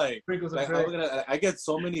crazy because I get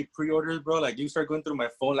so many pre-orders, bro. Like you start going through my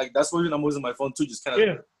phone. Like that's why I'm using my phone too, just kind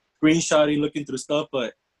of screenshotting, looking through stuff.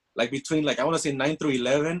 But like between I want to say 9 through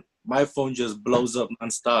 11, my phone just blows up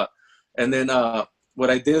nonstop. And then what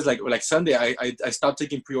I did is like Sunday, I stopped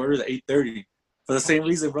taking pre-orders at 8:30. For the same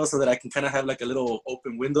reason, bro, so that I can kind of have like a little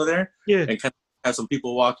open window there, and kind of have some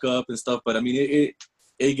people walk up and stuff. But I mean,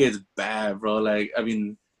 it gets bad, bro. Like, I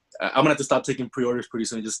mean, I'm gonna have to stop taking pre-orders pretty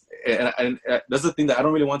soon. And that's the thing that I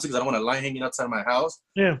don't really want to, because I don't want to lie hanging outside my house.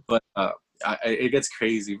 Yeah. But it gets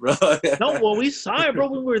crazy, bro. No, well, we saw it, bro.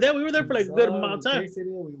 When we were there for like a good amount of time.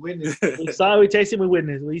 We saw it, we tasted, we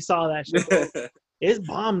witnessed. We saw that shit. Bro. It's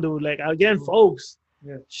bomb, dude. Like again, folks.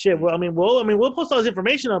 Yeah. Shit. Well, we'll post all this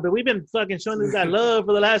information up, but we've been fucking showing this guy love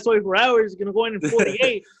for the last 24 hours. Gonna go in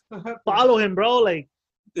 48. Follow him, bro. Like,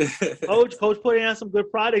 coach putting out some good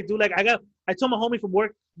product, dude. Like, I told my homie from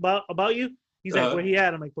work about you. He's like, where he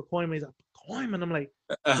at? I'm like, Pacoima. He's like, Pacoima, and I'm like,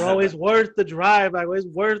 bro, it's worth the drive. Like, it's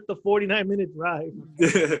worth the 49-minute drive.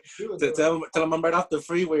 Tell him I'm right off the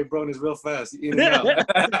freeway, bro, and it's real fast.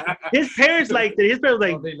 His parents liked it. His parents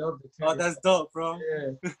like, they loved it too. Oh, that's dope, bro.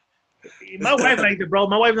 Yeah. My wife liked it, bro.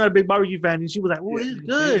 My wife's not a big barbecue fan, and she was like, "Oh, this is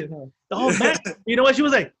good." The whole Mac. You know what? She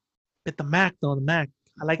was like, "Get the Mac, though. The Mac.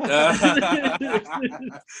 I like that."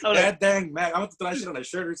 That dang Mac. I'm gonna throw that shit on a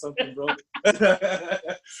shirt or something, bro. Get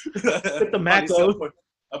the Mac, though.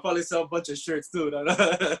 I'll probably sell a bunch of shirts too.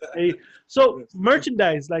 Hey, so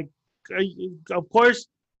merchandise, like, of course,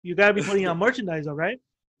 you gotta be putting out merchandise, all right?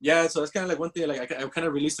 Yeah, so that's kind of like one thing. Like I kind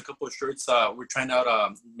of released a couple of shirts. We're trying out,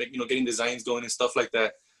 getting designs going and stuff like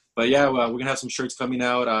that. But yeah, we're gonna have some shirts coming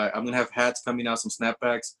out. I'm gonna have hats coming out, some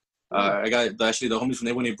snapbacks. I got actually the homies from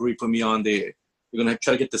Ebony Brewery put me on. We're gonna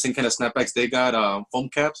try to get the same kind of snapbacks they got, foam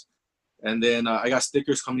caps, and then I got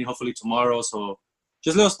stickers coming hopefully tomorrow. So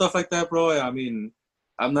just little stuff like that, bro. I mean,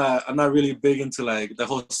 I'm not really big into like the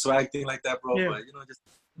whole swag thing like that, bro. Yeah. But just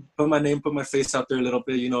put my name, put my face out there a little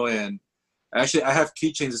bit, and actually I have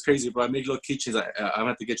keychains. It's crazy, bro. I make little keychains. I'm gonna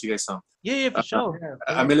have to get you guys some. Yeah, for sure.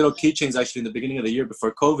 I made little keychains actually in the beginning of the year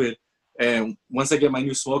before COVID. And once I get my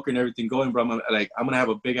new smoker and everything going, bro, I'm gonna have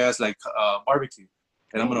a big ass barbecue,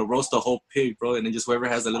 and I'm gonna roast a whole pig, bro. And then just whoever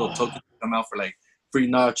has a little token come out for like free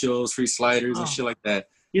nachos, free sliders, and shit like that.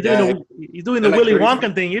 You're doing the Willy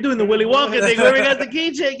Wonka thing. You're doing the Willy Wonka thing. Whoever got the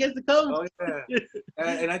keychain gets the code. Oh yeah,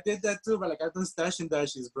 and I did that too, but like I've done stash and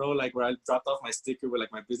dashes, bro. Like where I dropped off my sticker with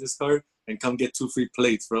like my business card and come get 2 free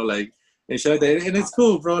plates, bro. Like and shit like that, and it's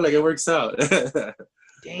cool, bro. Like it works out.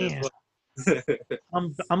 Damn.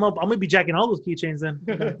 I'm gonna be jacking all those keychains then.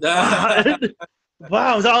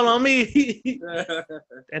 Wow, it's all on me.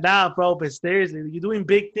 And now, bro, but seriously, you're doing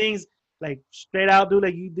big things, like straight out, dude.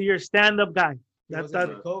 Like you're a stand-up guy. That's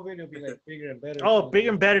COVID. It'll be like bigger and better. Oh, bigger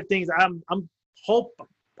and better things.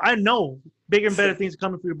 I know bigger and better things are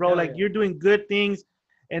coming for you, bro. Hell like yeah. you're doing good things,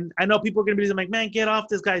 and I know people are gonna be like, man, get off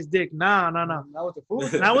this guy's dick. Nah. Not with the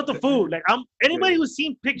food. Not with the food. Like anybody who's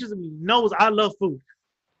seen pictures of me knows I love food.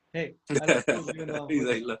 Hey, I love food, He's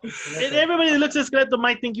like, look. And everybody that looks at Skeleton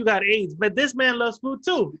might think you got AIDS, but this man loves food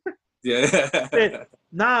too. Yeah.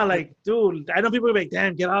 Nah, like, dude, I know people are like,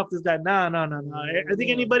 damn, get off this guy. Nah. I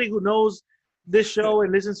think anybody who knows this show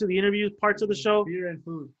and listens to the interview parts of the show, beer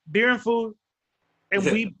and food, and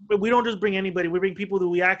we don't just bring anybody. We bring people that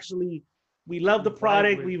we love the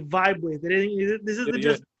product, we vibe with. This isn't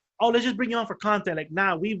just let's just bring you on for content. Like,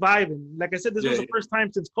 nah, we vibing. Like I said, this was the first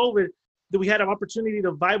time since COVID that we had an opportunity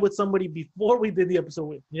to vibe with somebody before we did the episode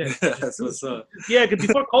with. Yeah, that's what's up. Yeah, because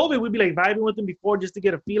before COVID, we'd be like vibing with them before just to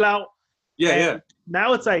get a feel out. Yeah.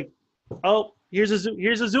 Now it's like, oh, here's a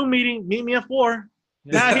Zoom meeting. Meet me at 4.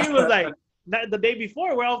 Now he was like, the day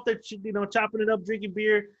before we're out there, chopping it up, drinking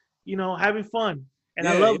beer, having fun, and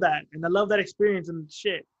I love that, and I love that experience and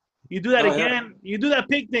shit. You do that again, you do that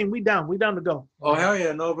pig thing. We down to go. Oh hell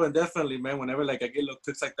yeah, no, bro, definitely, man. Whenever like I get little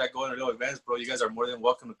clips like that going or little events, bro, you guys are more than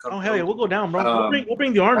welcome to come. Oh hell yeah, we'll go down, bro. We'll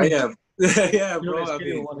bring the army. Yeah, bro. I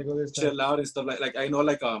mean, chill out and stuff like I know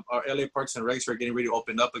like our LA Parks and Recs are getting ready to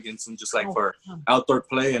open up again soon, just like for outdoor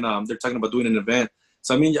play, and they're talking about doing an event.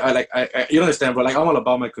 So I mean, I you understand, bro? Like I'm all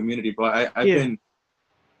about my community, bro. I've been.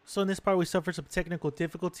 So in this part, we suffered some technical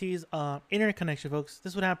difficulties. Internet connection, folks.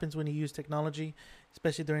 This is what happens when you use technology,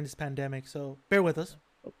 especially during this pandemic. So bear with us.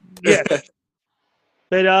 Yeah.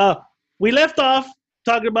 But we left off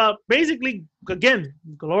talking about basically, again,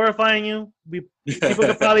 glorifying you. People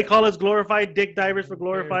could probably call us glorified dick divers for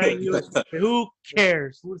glorifying you. Who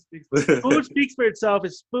cares? Food speaks for itself.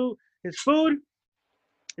 His food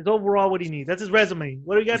is overall what he needs. That's his resume.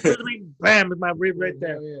 What do you got for resume? Bam, is my rib right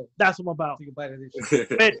there. Yeah. That's what I'm about. Take a bite of this.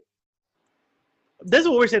 But this is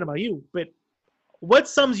what we're saying about you. But what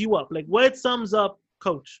sums you up? Like, what sums up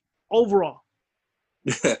Coach overall?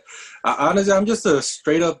 Honestly, I'm just a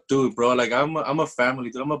straight up dude, bro. Like I'm a family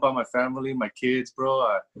dude. I'm about my family, my kids, bro.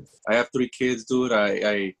 I have 3 kids, dude.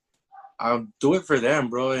 I do it for them,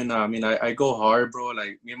 bro. And I mean, I go hard, bro.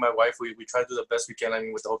 Like me and my wife, we try to do the best we can. I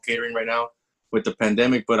mean, with the whole catering right now, with the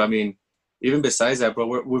pandemic. But I mean, even besides that,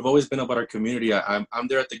 bro, we've always been about our community. I'm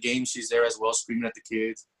there at the game. She's there as well, screaming at the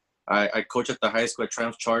kids. I coach at the high school at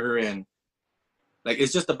Triumph Charter, and like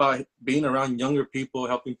it's just about being around younger people,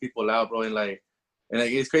 helping people out, bro. And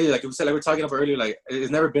it's crazy. Like we said, like we were talking about earlier, like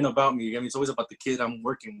it's never been about me. I mean, it's always about the kid I'm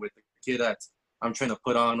working with, the kid that I'm trying to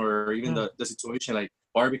put on, or even the situation. Like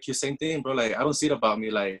barbecue, same thing, bro. Like I don't see it about me.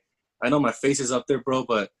 Like I know my face is up there, bro,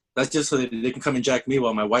 but that's just so that they can come and jack me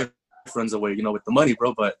while my wife runs away, with the money,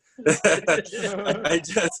 bro. But I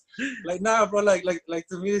just like, nah, bro. Like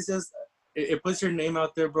to me, it's just it puts your name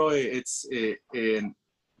out there, bro. And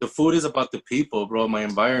the food is about the people, bro. My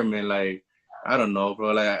environment, like. I don't know,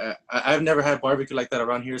 bro. Like I've never had barbecue like that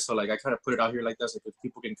around here, so like I kind of put it out here like that, so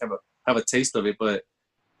people can kind of have a taste of it. But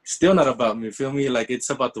still not about me. Feel me? Like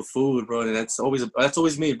it's about the food, bro. And that's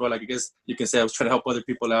always me, bro. Like I guess you can say I was trying to help other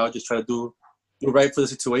people out, just try to do right for the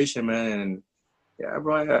situation, man. And yeah,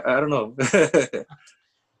 bro. I don't know.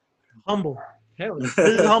 Humble. Hell, this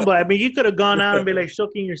is humble. I mean, you could have gone out and be like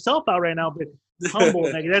choking yourself out right now, but humble.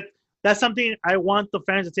 Like that's something I want the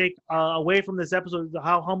fans to take away from this episode.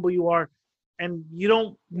 How humble you are. And you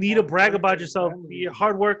don't need to brag about yourself. You're a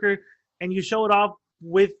hard worker, and you show it off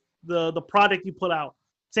with the product you put out.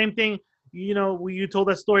 Same thing. You know, you told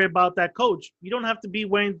that story about that coach. You don't have to be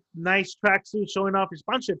wearing nice tracksuits showing off your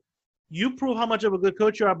sponsorship. You prove how much of a good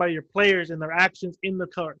coach you are by your players and their actions in the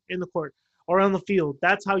court or on the field.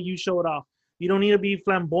 That's how you show it off. You don't need to be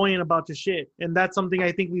flamboyant about your shit, and that's something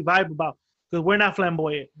I think we vibe about because we're not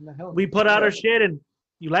flamboyant. We put out our shit, and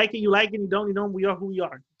you like it, you like it. You don't, we are who we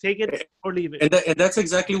are. Take it or leave it. And that's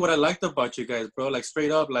exactly what I liked about you guys, bro. Like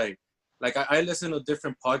straight up, like I listen to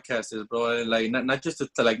different podcasts, bro. And like not just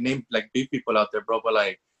to like name like big people out there, bro, but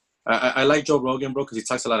like I like Joe Rogan, bro, because he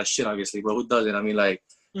talks a lot of shit, obviously, bro. Who doesn't? I mean, like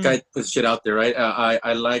guy puts shit out there, right?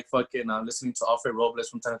 I like fucking listening to Alfred Robles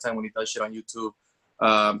from time to time when he does shit on YouTube.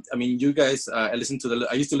 I mean, you guys, I used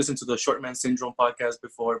to listen to the Short Man Syndrome podcast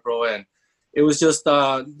before, bro, and it was just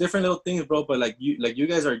different little things, bro. But like you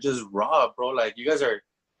guys are just raw, bro. Like you guys are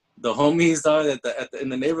the homies, dog, in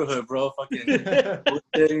the neighborhood, bro. Fucking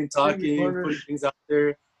sitting, talking, putting things out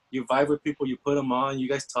there. You vibe with people, you put them on. You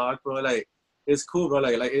guys talk, bro. Like it's cool, bro.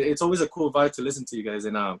 Like it's always a cool vibe to listen to you guys.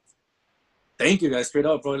 And thank you guys, straight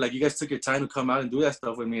up, bro. Like you guys took your time to come out and do that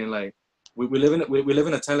stuff with me, and like. We live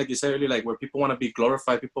in a time, like you said earlier, like where people want to be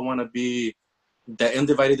glorified, people want to be that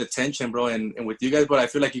undivided attention, bro. And with you guys, bro, I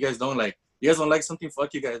feel like you guys don't like something,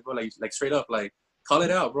 fuck you guys, bro. Like straight up, like call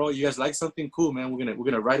it out, bro. You guys like something, cool, man. We're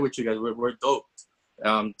gonna ride with you guys. We're dope.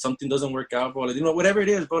 Something doesn't work out, bro. Like, you know, whatever it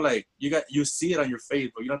is, bro. Like you see it on your face,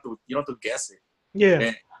 but you don't have to guess it. Yeah.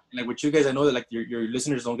 And like with you guys, I know that like your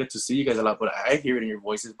listeners don't get to see you guys a lot, but I hear it in your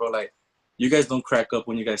voices, bro. Like you guys don't crack up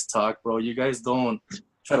when you guys talk, bro. You guys don't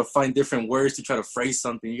try to find different words to try to phrase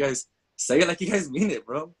something. You guys say it like you guys mean it,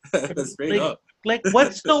 bro. Straight up. Like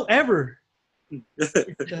whatsoever. What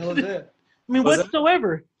the hell is that? I mean,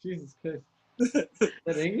 whatsoever. Jesus Christ. Is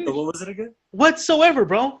that English? What was it again? Whatsoever,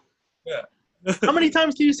 bro. Yeah. How many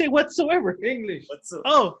times do you say whatsoever? English.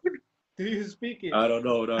 Oh. Do you speak it? I don't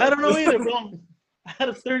know. No. I don't know either, bro. I had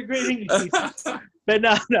a third grade English teacher. But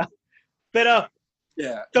no. But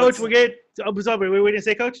yeah. Coach, we're good. I'm sorry, we didn't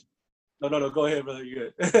say coach? No. Go ahead, brother.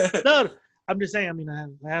 You're good. No, I'm just saying. I mean,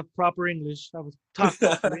 I have proper English. I was taught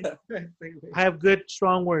properly. I have good,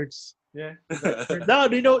 strong words. Yeah. No,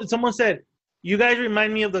 you know, someone said, you guys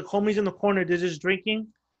remind me of the homies in the corner. They're just drinking.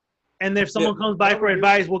 And if someone comes by for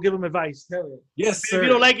advice, we'll give them advice. Yes, sir. If you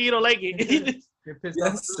don't like it, you don't like it. You're pissed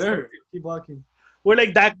yes, off. sir. Keep walking. We're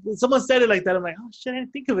like that. Someone said it like that. I'm like, oh, shit, I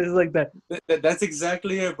didn't think of it like that. That's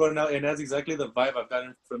exactly it, bro. Now, and that's exactly the vibe I've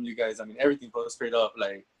gotten from you guys. I mean, everything, bro, straight up.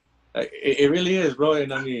 Like it really is, bro.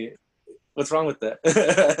 And I mean, what's wrong with that?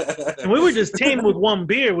 And we were just tamed with one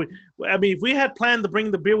beer. I mean, if we had planned to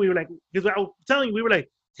bring the beer, we were like, because I was telling you, we were like,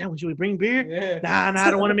 damn, should we bring beer? Yeah. Nah,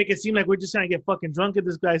 I don't want to make it seem like we're just trying to get fucking drunk at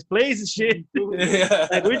this guy's place and shit. Yeah.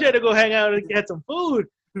 Like, we're trying to go hang out and get some food.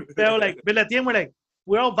 But we're like,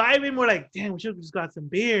 we're all vibing. We're like, damn, we should have just got some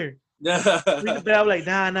beer. But I'm like,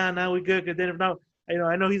 nah, we good. Because then if not,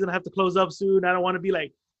 I know he's going to have to close up soon. I don't want him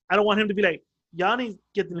to be like, y'all need to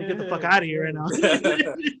get the fuck out of here right now.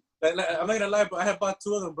 I'm not gonna lie, but I had bought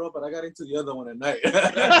 2 of them, bro, but I got into the other one at night.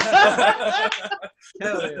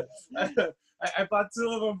 Hell yeah. I bought 2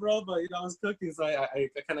 of them, bro, but I was cooking, so I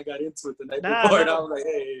kind of got into it the night before, and I was like,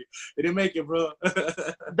 hey, it didn't make it, bro.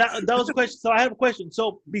 that was a question. So I have a question.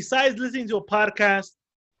 So besides listening to a podcast,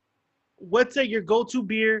 what's your go-to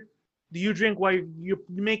beer do you drink while you're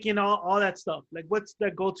making all that stuff? Like, what's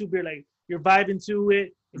that go-to beer? Like, you're vibing to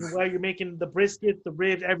it while you're making the brisket, the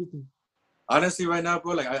ribs, everything. Honestly, right now,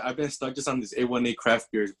 bro, like I've been stuck just on this A1A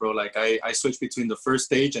craft beers, bro. Like I switch between the First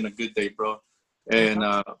Stage and a Good Day, bro. And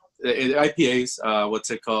IPAs, what's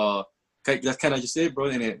it called? That's kind of just it, bro.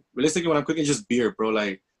 And realistically, when I'm cooking, just beer, bro.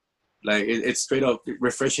 Like it's straight up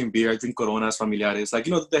refreshing beer. I drink Coronas, Familiares, like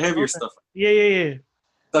the heavier stuff. Yeah.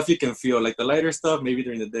 Stuff you can feel, like the lighter stuff, maybe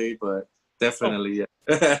during the day, but definitely,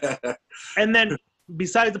 yeah. And then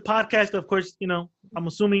besides the podcast, of course, I'm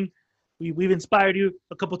assuming we've inspired you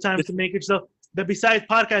a couple times to make it stuff. But besides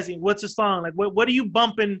podcasting, what's a song? Like, what are you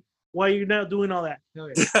bumping while you're not doing all that?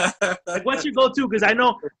 Like, what's your go-to? Because I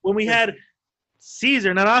know when we had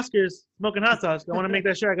Caesar, not Oscar's, smoking hot sauce, I want to make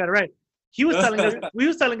that sure I got it right. He was telling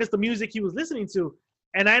us the music he was listening to.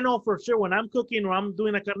 And I know for sure when I'm cooking or I'm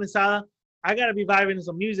doing a carne asada, I got to be vibing to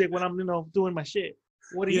some music when I'm, doing my shit.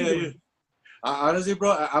 What are you doing? Yeah. Honestly,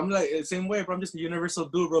 bro, I'm like the same way, bro. I'm just a universal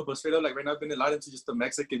dude, bro. But straight up, like right now, I've been a lot into just the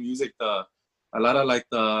Mexican music, a lot of like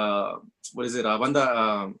what is it,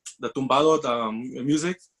 banda, the tumbado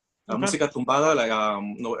music, música tumbada, like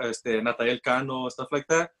Nathael Cano, stuff like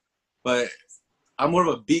that. But I'm more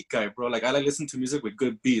of a beat guy, bro. Like I like listen to music with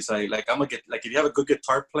good beats. I'm gonna get like if you have a good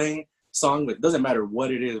guitar playing song, it doesn't matter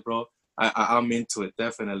what it is, bro. I'm into it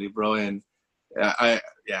definitely, bro. And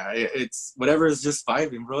it's whatever is just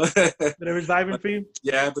vibing, bro. Whatever's vibing for you.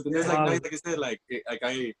 Yeah, but then there's like nights, like I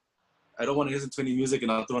said, I don't want to listen to any music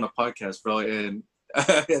and I'll throw on a podcast, bro. And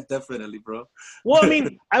yeah, definitely, bro. Well, I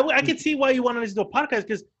mean, I can see why you want to listen to a podcast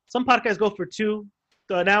because some podcasts go for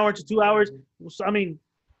an hour to 2 hours. So, I mean,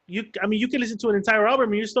 you can listen to an entire album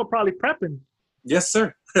and you're still probably prepping. Yes,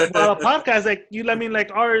 sir. While a podcast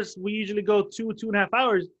like ours, we usually go 2.5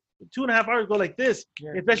 hours. 2.5 hours go like this,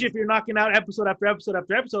 especially if you're knocking out episode after episode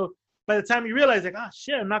after episode. By the time you realize, like,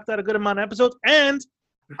 shit, I knocked out a good amount of episodes, and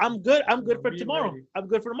I'm good for tomorrow. I'm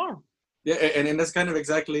good for tomorrow. Yeah, and that's kind of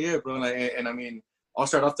exactly it, bro. Like, and I mean, I'll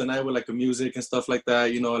start off the night with like the music and stuff like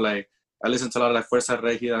that. You know, like I listen to a lot of like Fuerza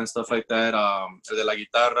Regia and stuff like that. De la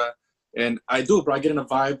guitarra, and I do, bro. I get in a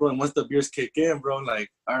vibe, bro. And once the beers kick in, bro, I'm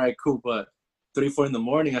like, all right, cool, but 3-4 in the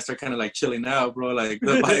morning, I start kind of like chilling out, bro. Like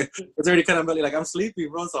it's already kind of like I'm sleepy,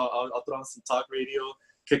 bro. So I'll throw on some talk radio,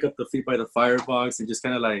 kick up the Feet by the Firebox, and just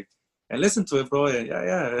kind of like and listen to it, bro. And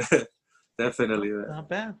yeah, definitely. Not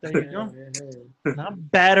bad. There you go.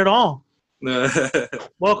 Not bad at all.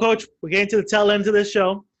 Well, Coach, we're getting to the tail end of this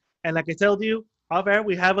show, and like I told you off air,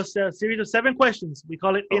 we have a series of 7 questions. We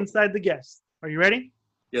call it Inside the Guest. Are you ready?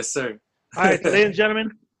 Yes, sir. All right, ladies and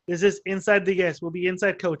gentlemen, this is Inside the Guest. We'll be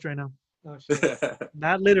inside Coach right now. Oh, shit.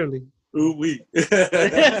 Not literally. Ooh, wee.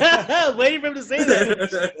 Waiting for him to say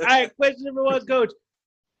that. All right, question number 1, Coach.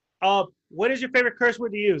 What is your favorite curse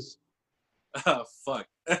word to use? Fuck.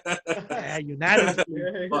 Yeah, unanimous.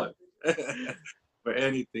 Fuck. For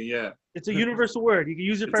anything, yeah. It's a universal word. You can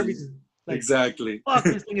use it for everything. Like, exactly. Fuck,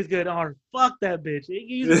 this thing is good. Or fuck that bitch. You can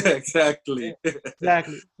use it. Exactly.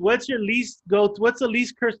 Exactly. What's your least go? What's the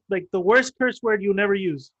least curse? Like the worst curse word you'll never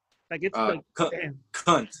use? Like it's like damn.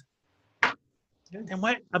 Cunt. And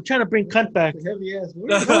what? I'm trying to bring cunt back. Heavy ass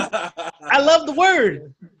word. I love the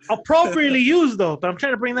word. Appropriately used though, but I'm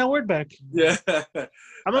trying to bring that word back. Yeah.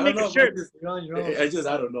 I'm gonna make a shirt. I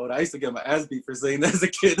don't know. I used to get my ass beat for saying that as a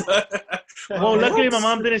kid. Well, luckily my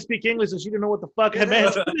mom didn't speak English, so she didn't know what the fuck I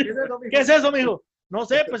meant. ¿Qué es eso, mijo? No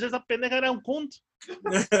sé, pues esa pendeja era un cunt.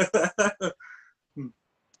 And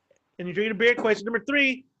you're drinking a beer. Question number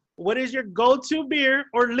 3. What is your go-to beer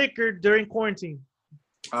or liquor during quarantine?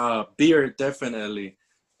 Beer, definitely.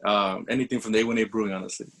 Anything from the A1A Brewing,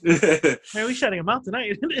 honestly. Man, we shutting them out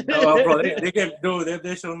tonight. Oh, bro,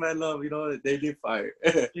 they show mad love. You know, they did fire.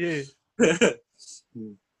 Yeah.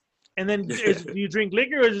 And then, do you drink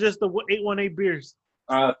liquor or is it just the 818 beers?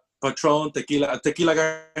 Patron, tequila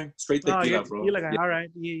guy, straight tequila, bro. Tequila guy. Yeah. All right.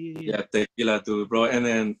 Yeah. Tequila, dude, bro. And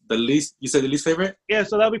then you said the least favorite? Yeah,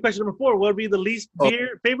 so that'll be question number 4. What would be the least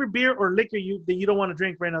favorite beer or liquor that you don't want to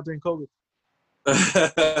drink right now during COVID?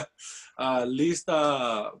 Least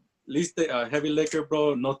heavy liquor,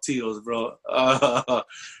 bro. No Tito's, bro.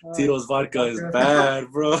 Tito's vodka is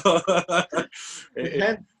bad, bro.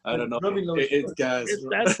 I don't know. It's gas.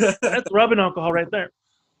 That's rubbing alcohol right there.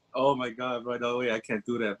 Oh my god, bro! No way, I can't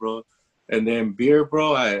do that, bro. And then beer,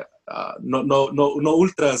 bro. No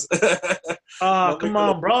ultras. No come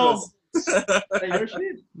on, bro. Your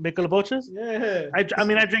shit. Michelob Ultras? Yeah. I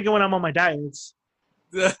mean, I drink it when I'm on my diets.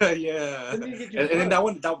 Yeah. And then that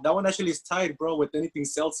one actually is tied, bro, with anything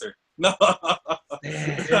seltzer. No.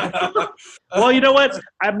 Well, you know what?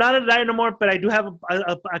 I'm not on a diet no more, but I do have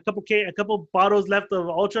a couple bottles left of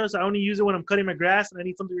Ultra, so I only use it when I'm cutting my grass and I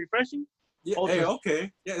need something refreshing. Yeah, hey,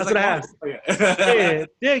 okay. Yeah, that's like what I have. Oh, yeah.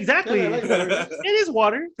 Yeah, exactly. Yeah, I like water. It is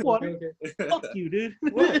water. It's water. Okay. Fuck you, dude.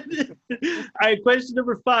 All right, question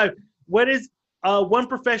number 5. What is one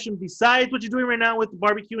profession besides what you're doing right now with the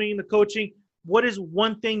barbecuing and the coaching? What is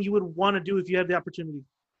one thing you would want to do if you had the opportunity?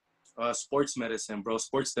 Sports medicine, bro.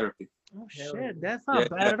 Sports therapy. Oh, shit. That's not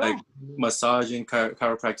bad at all. Massaging,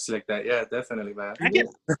 chiropractic, like that. Yeah, definitely, man.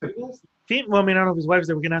 Well, I mean, I don't know if his wife's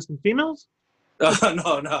there. We can ask him females? No.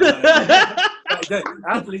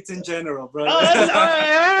 Athletes in general, bro.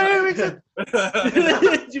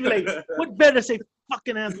 You'd be like, what better say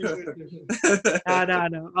fucking athletes?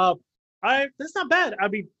 No. All right, that's not bad. I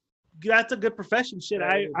mean, that's a good profession. Shit,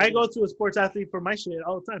 I go to a sports athlete for my shit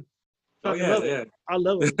all the time. Oh, yeah. I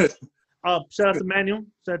love it. Shout out to Manuel.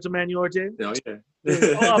 Shout out to Manuel RJ. Oh,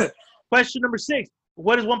 yeah. Question number 6.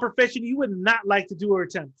 What is one profession you would not like to do or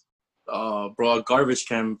attempt? Bro, garbage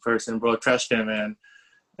can person, bro. Trash can, man.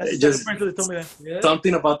 That's just friend that told me that. Yeah.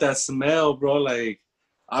 Something about that smell, bro. Like,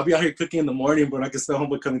 I'll be out here cooking in the morning, but I can smell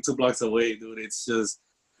homeboy coming 2 blocks away, dude.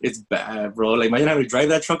 It's bad, bro. Like, imagine having to drive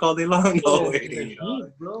that truck all day long. No way,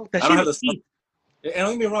 bro. I don't have the stuff. And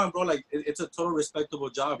don't get me wrong, bro. Like, it's a total respectable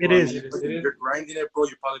job, bro. It is. You're grinding it, bro.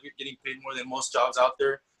 You're probably getting paid more than most jobs out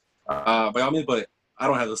there. By all means, but I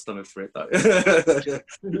don't have the stomach for it. Dog.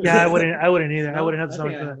 Yeah, I wouldn't either. I No, wouldn't have the I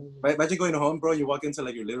stomach think for that. Imagine going home, bro. You walk into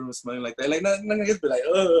like your living room smelling like that. Like, not gonna be like,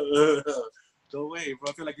 no way, bro.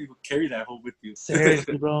 I feel like you could carry that home with you.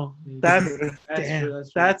 Seriously, bro. That's damn. true.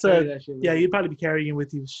 That's Carry a that shit with yeah. you. You'd probably be carrying it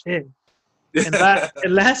with you. Shit.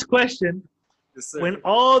 And last question: Yes, sir. when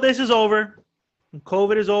all this is over, and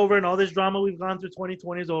COVID is over, and all this drama we've gone through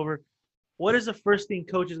 2020 is over, what is the first thing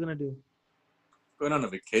coach is gonna do? Going on a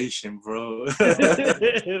vacation, bro.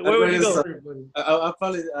 Where would you go? Everybody. I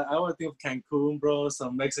probably I want to think of Cancun, bro.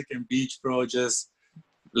 Some Mexican beach, bro. Just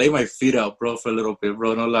lay my feet out, bro, for a little bit,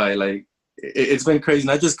 bro. No lie, like it's been crazy.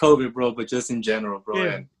 Not just COVID, bro, but just in general, bro.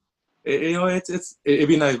 Yeah. And you know, it'd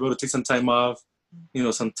be nice, bro, to take some time off. You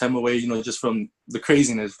know, some time away. You know, just from the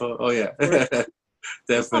craziness, bro. Oh yeah,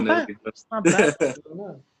 definitely. It's not bad.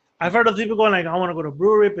 I've heard of people going like, I want to go to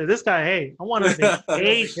brewery, but this guy, hey, I want a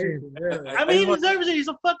vacation. I mean, he's everything. He's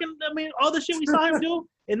a fucking. I mean, all the shit we saw him do,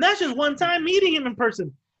 and that's just one time meeting him in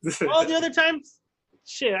person. All the other times,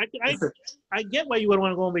 shit. I get why you would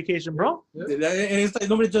want to go on vacation, bro. And it's like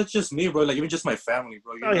nobody just me, bro. Like even just my family,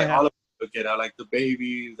 bro. You know, like all of them get out, like the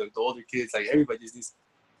babies, the older kids, like everybody just needs to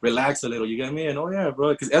relax a little. You get me? And oh yeah,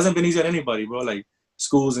 bro, because it hasn't been easy on anybody, bro. Like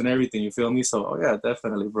schools and everything. You feel me? So oh yeah,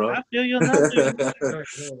 definitely, bro. I feel you on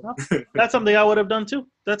that. That's something I would have done too.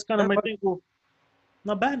 That's kind of my thing. Well,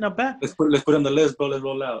 not bad, not bad. Let's put on the list, bro. Let's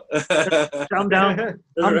roll out. I'm down.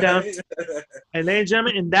 I'm down. Right? And ladies and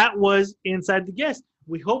gentlemen, and that was Inside the Guest.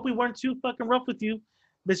 We hope we weren't too fucking rough with you,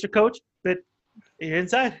 Mr. Coach, but you're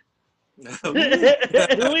inside. So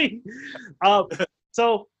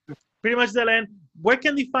pretty much that end. Where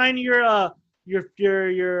can they find your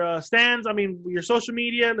stands? I mean, your social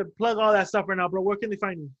media. To plug all that stuff right now, bro. Where can they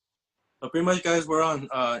find you? Pretty much, guys. We're on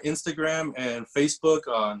Instagram and Facebook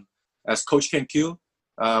as Coach Ken Q.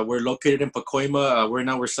 We're located in Pacoima.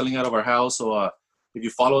 We're selling out of our house. So if you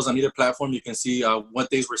follow us on either platform, you can see what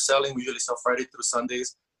days we're selling. We usually sell Friday through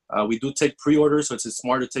Sundays. We do take pre-orders, so it's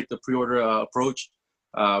smart to take the pre-order approach.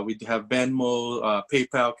 We have Venmo,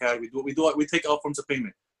 PayPal, CAD. We take all forms of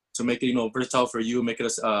payment to make it versatile for you, make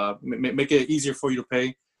it easier for you to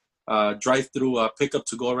pay. Drive-through pickup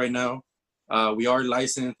to go right now. We are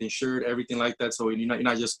licensed, insured, everything like that. So you're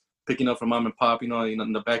not just picking up from mom and pop, in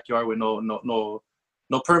the backyard with no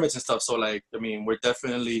permits and stuff. So like, I mean, we're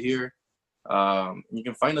definitely here. You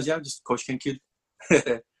can find us, just Coach Ken Kid.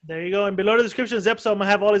 There you go. And below the description of this episode, I'm gonna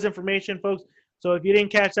have all this information, folks. So if you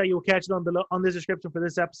didn't catch that, you'll catch it on this description for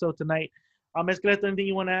this episode tonight. Escaleta, anything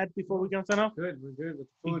you want to add before we can sign off? Good, we're good with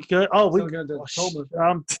the food. Good. Oh,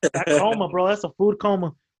 Coma. That coma, bro. That's a food coma.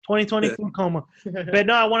 2020 food coma. But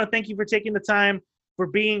no, I want to thank you for taking the time for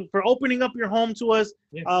opening up your home to us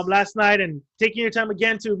last night and taking your time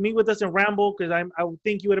again to meet with us and ramble, because I would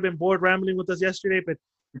think you would have been bored rambling with us yesterday, but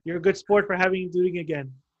you're a good sport for doing it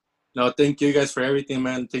again. No, thank you guys for everything,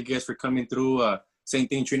 man. Thank you guys for coming through. Same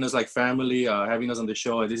thing, treating us like family, having us on the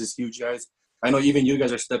show. This is huge, guys. I know even you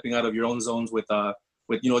guys are stepping out of your own zones with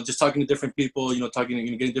just talking to different people,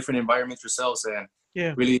 getting different environments yourselves, and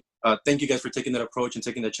really thank you guys for taking that approach and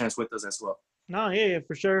taking the chance with us as well. No, yeah,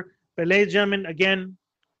 for sure. But ladies and gentlemen, again,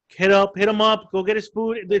 hit him up, go get his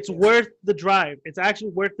food. It's worth the drive. It's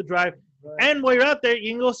actually worth the drive. Right. And while you're out there,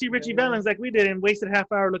 you can go see Richie Valens like we did and wasted a half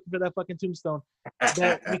hour looking for that fucking tombstone.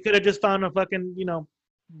 That we could have just found a fucking,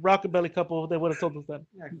 rockabilly couple that would have told us that.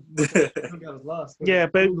 Yeah,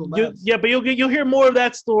 but you'll hear more of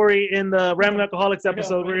that story in the Rambling Alcoholics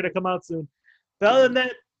episode. We're gonna come out soon. But other than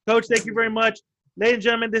that, Coach, thank you very much. Ladies and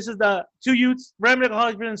gentlemen, this is the Two Yutes. Rambling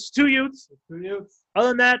Alcoholics presents Two Yutes. Other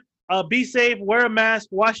than that, be safe, wear a mask,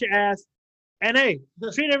 wash your ass, and hey,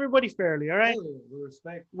 treat everybody fairly, all right?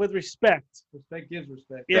 With respect. Respect gives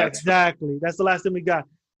respect. Yeah, exactly. That's the last thing we got.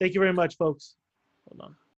 Thank you very much, folks. Hold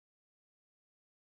on.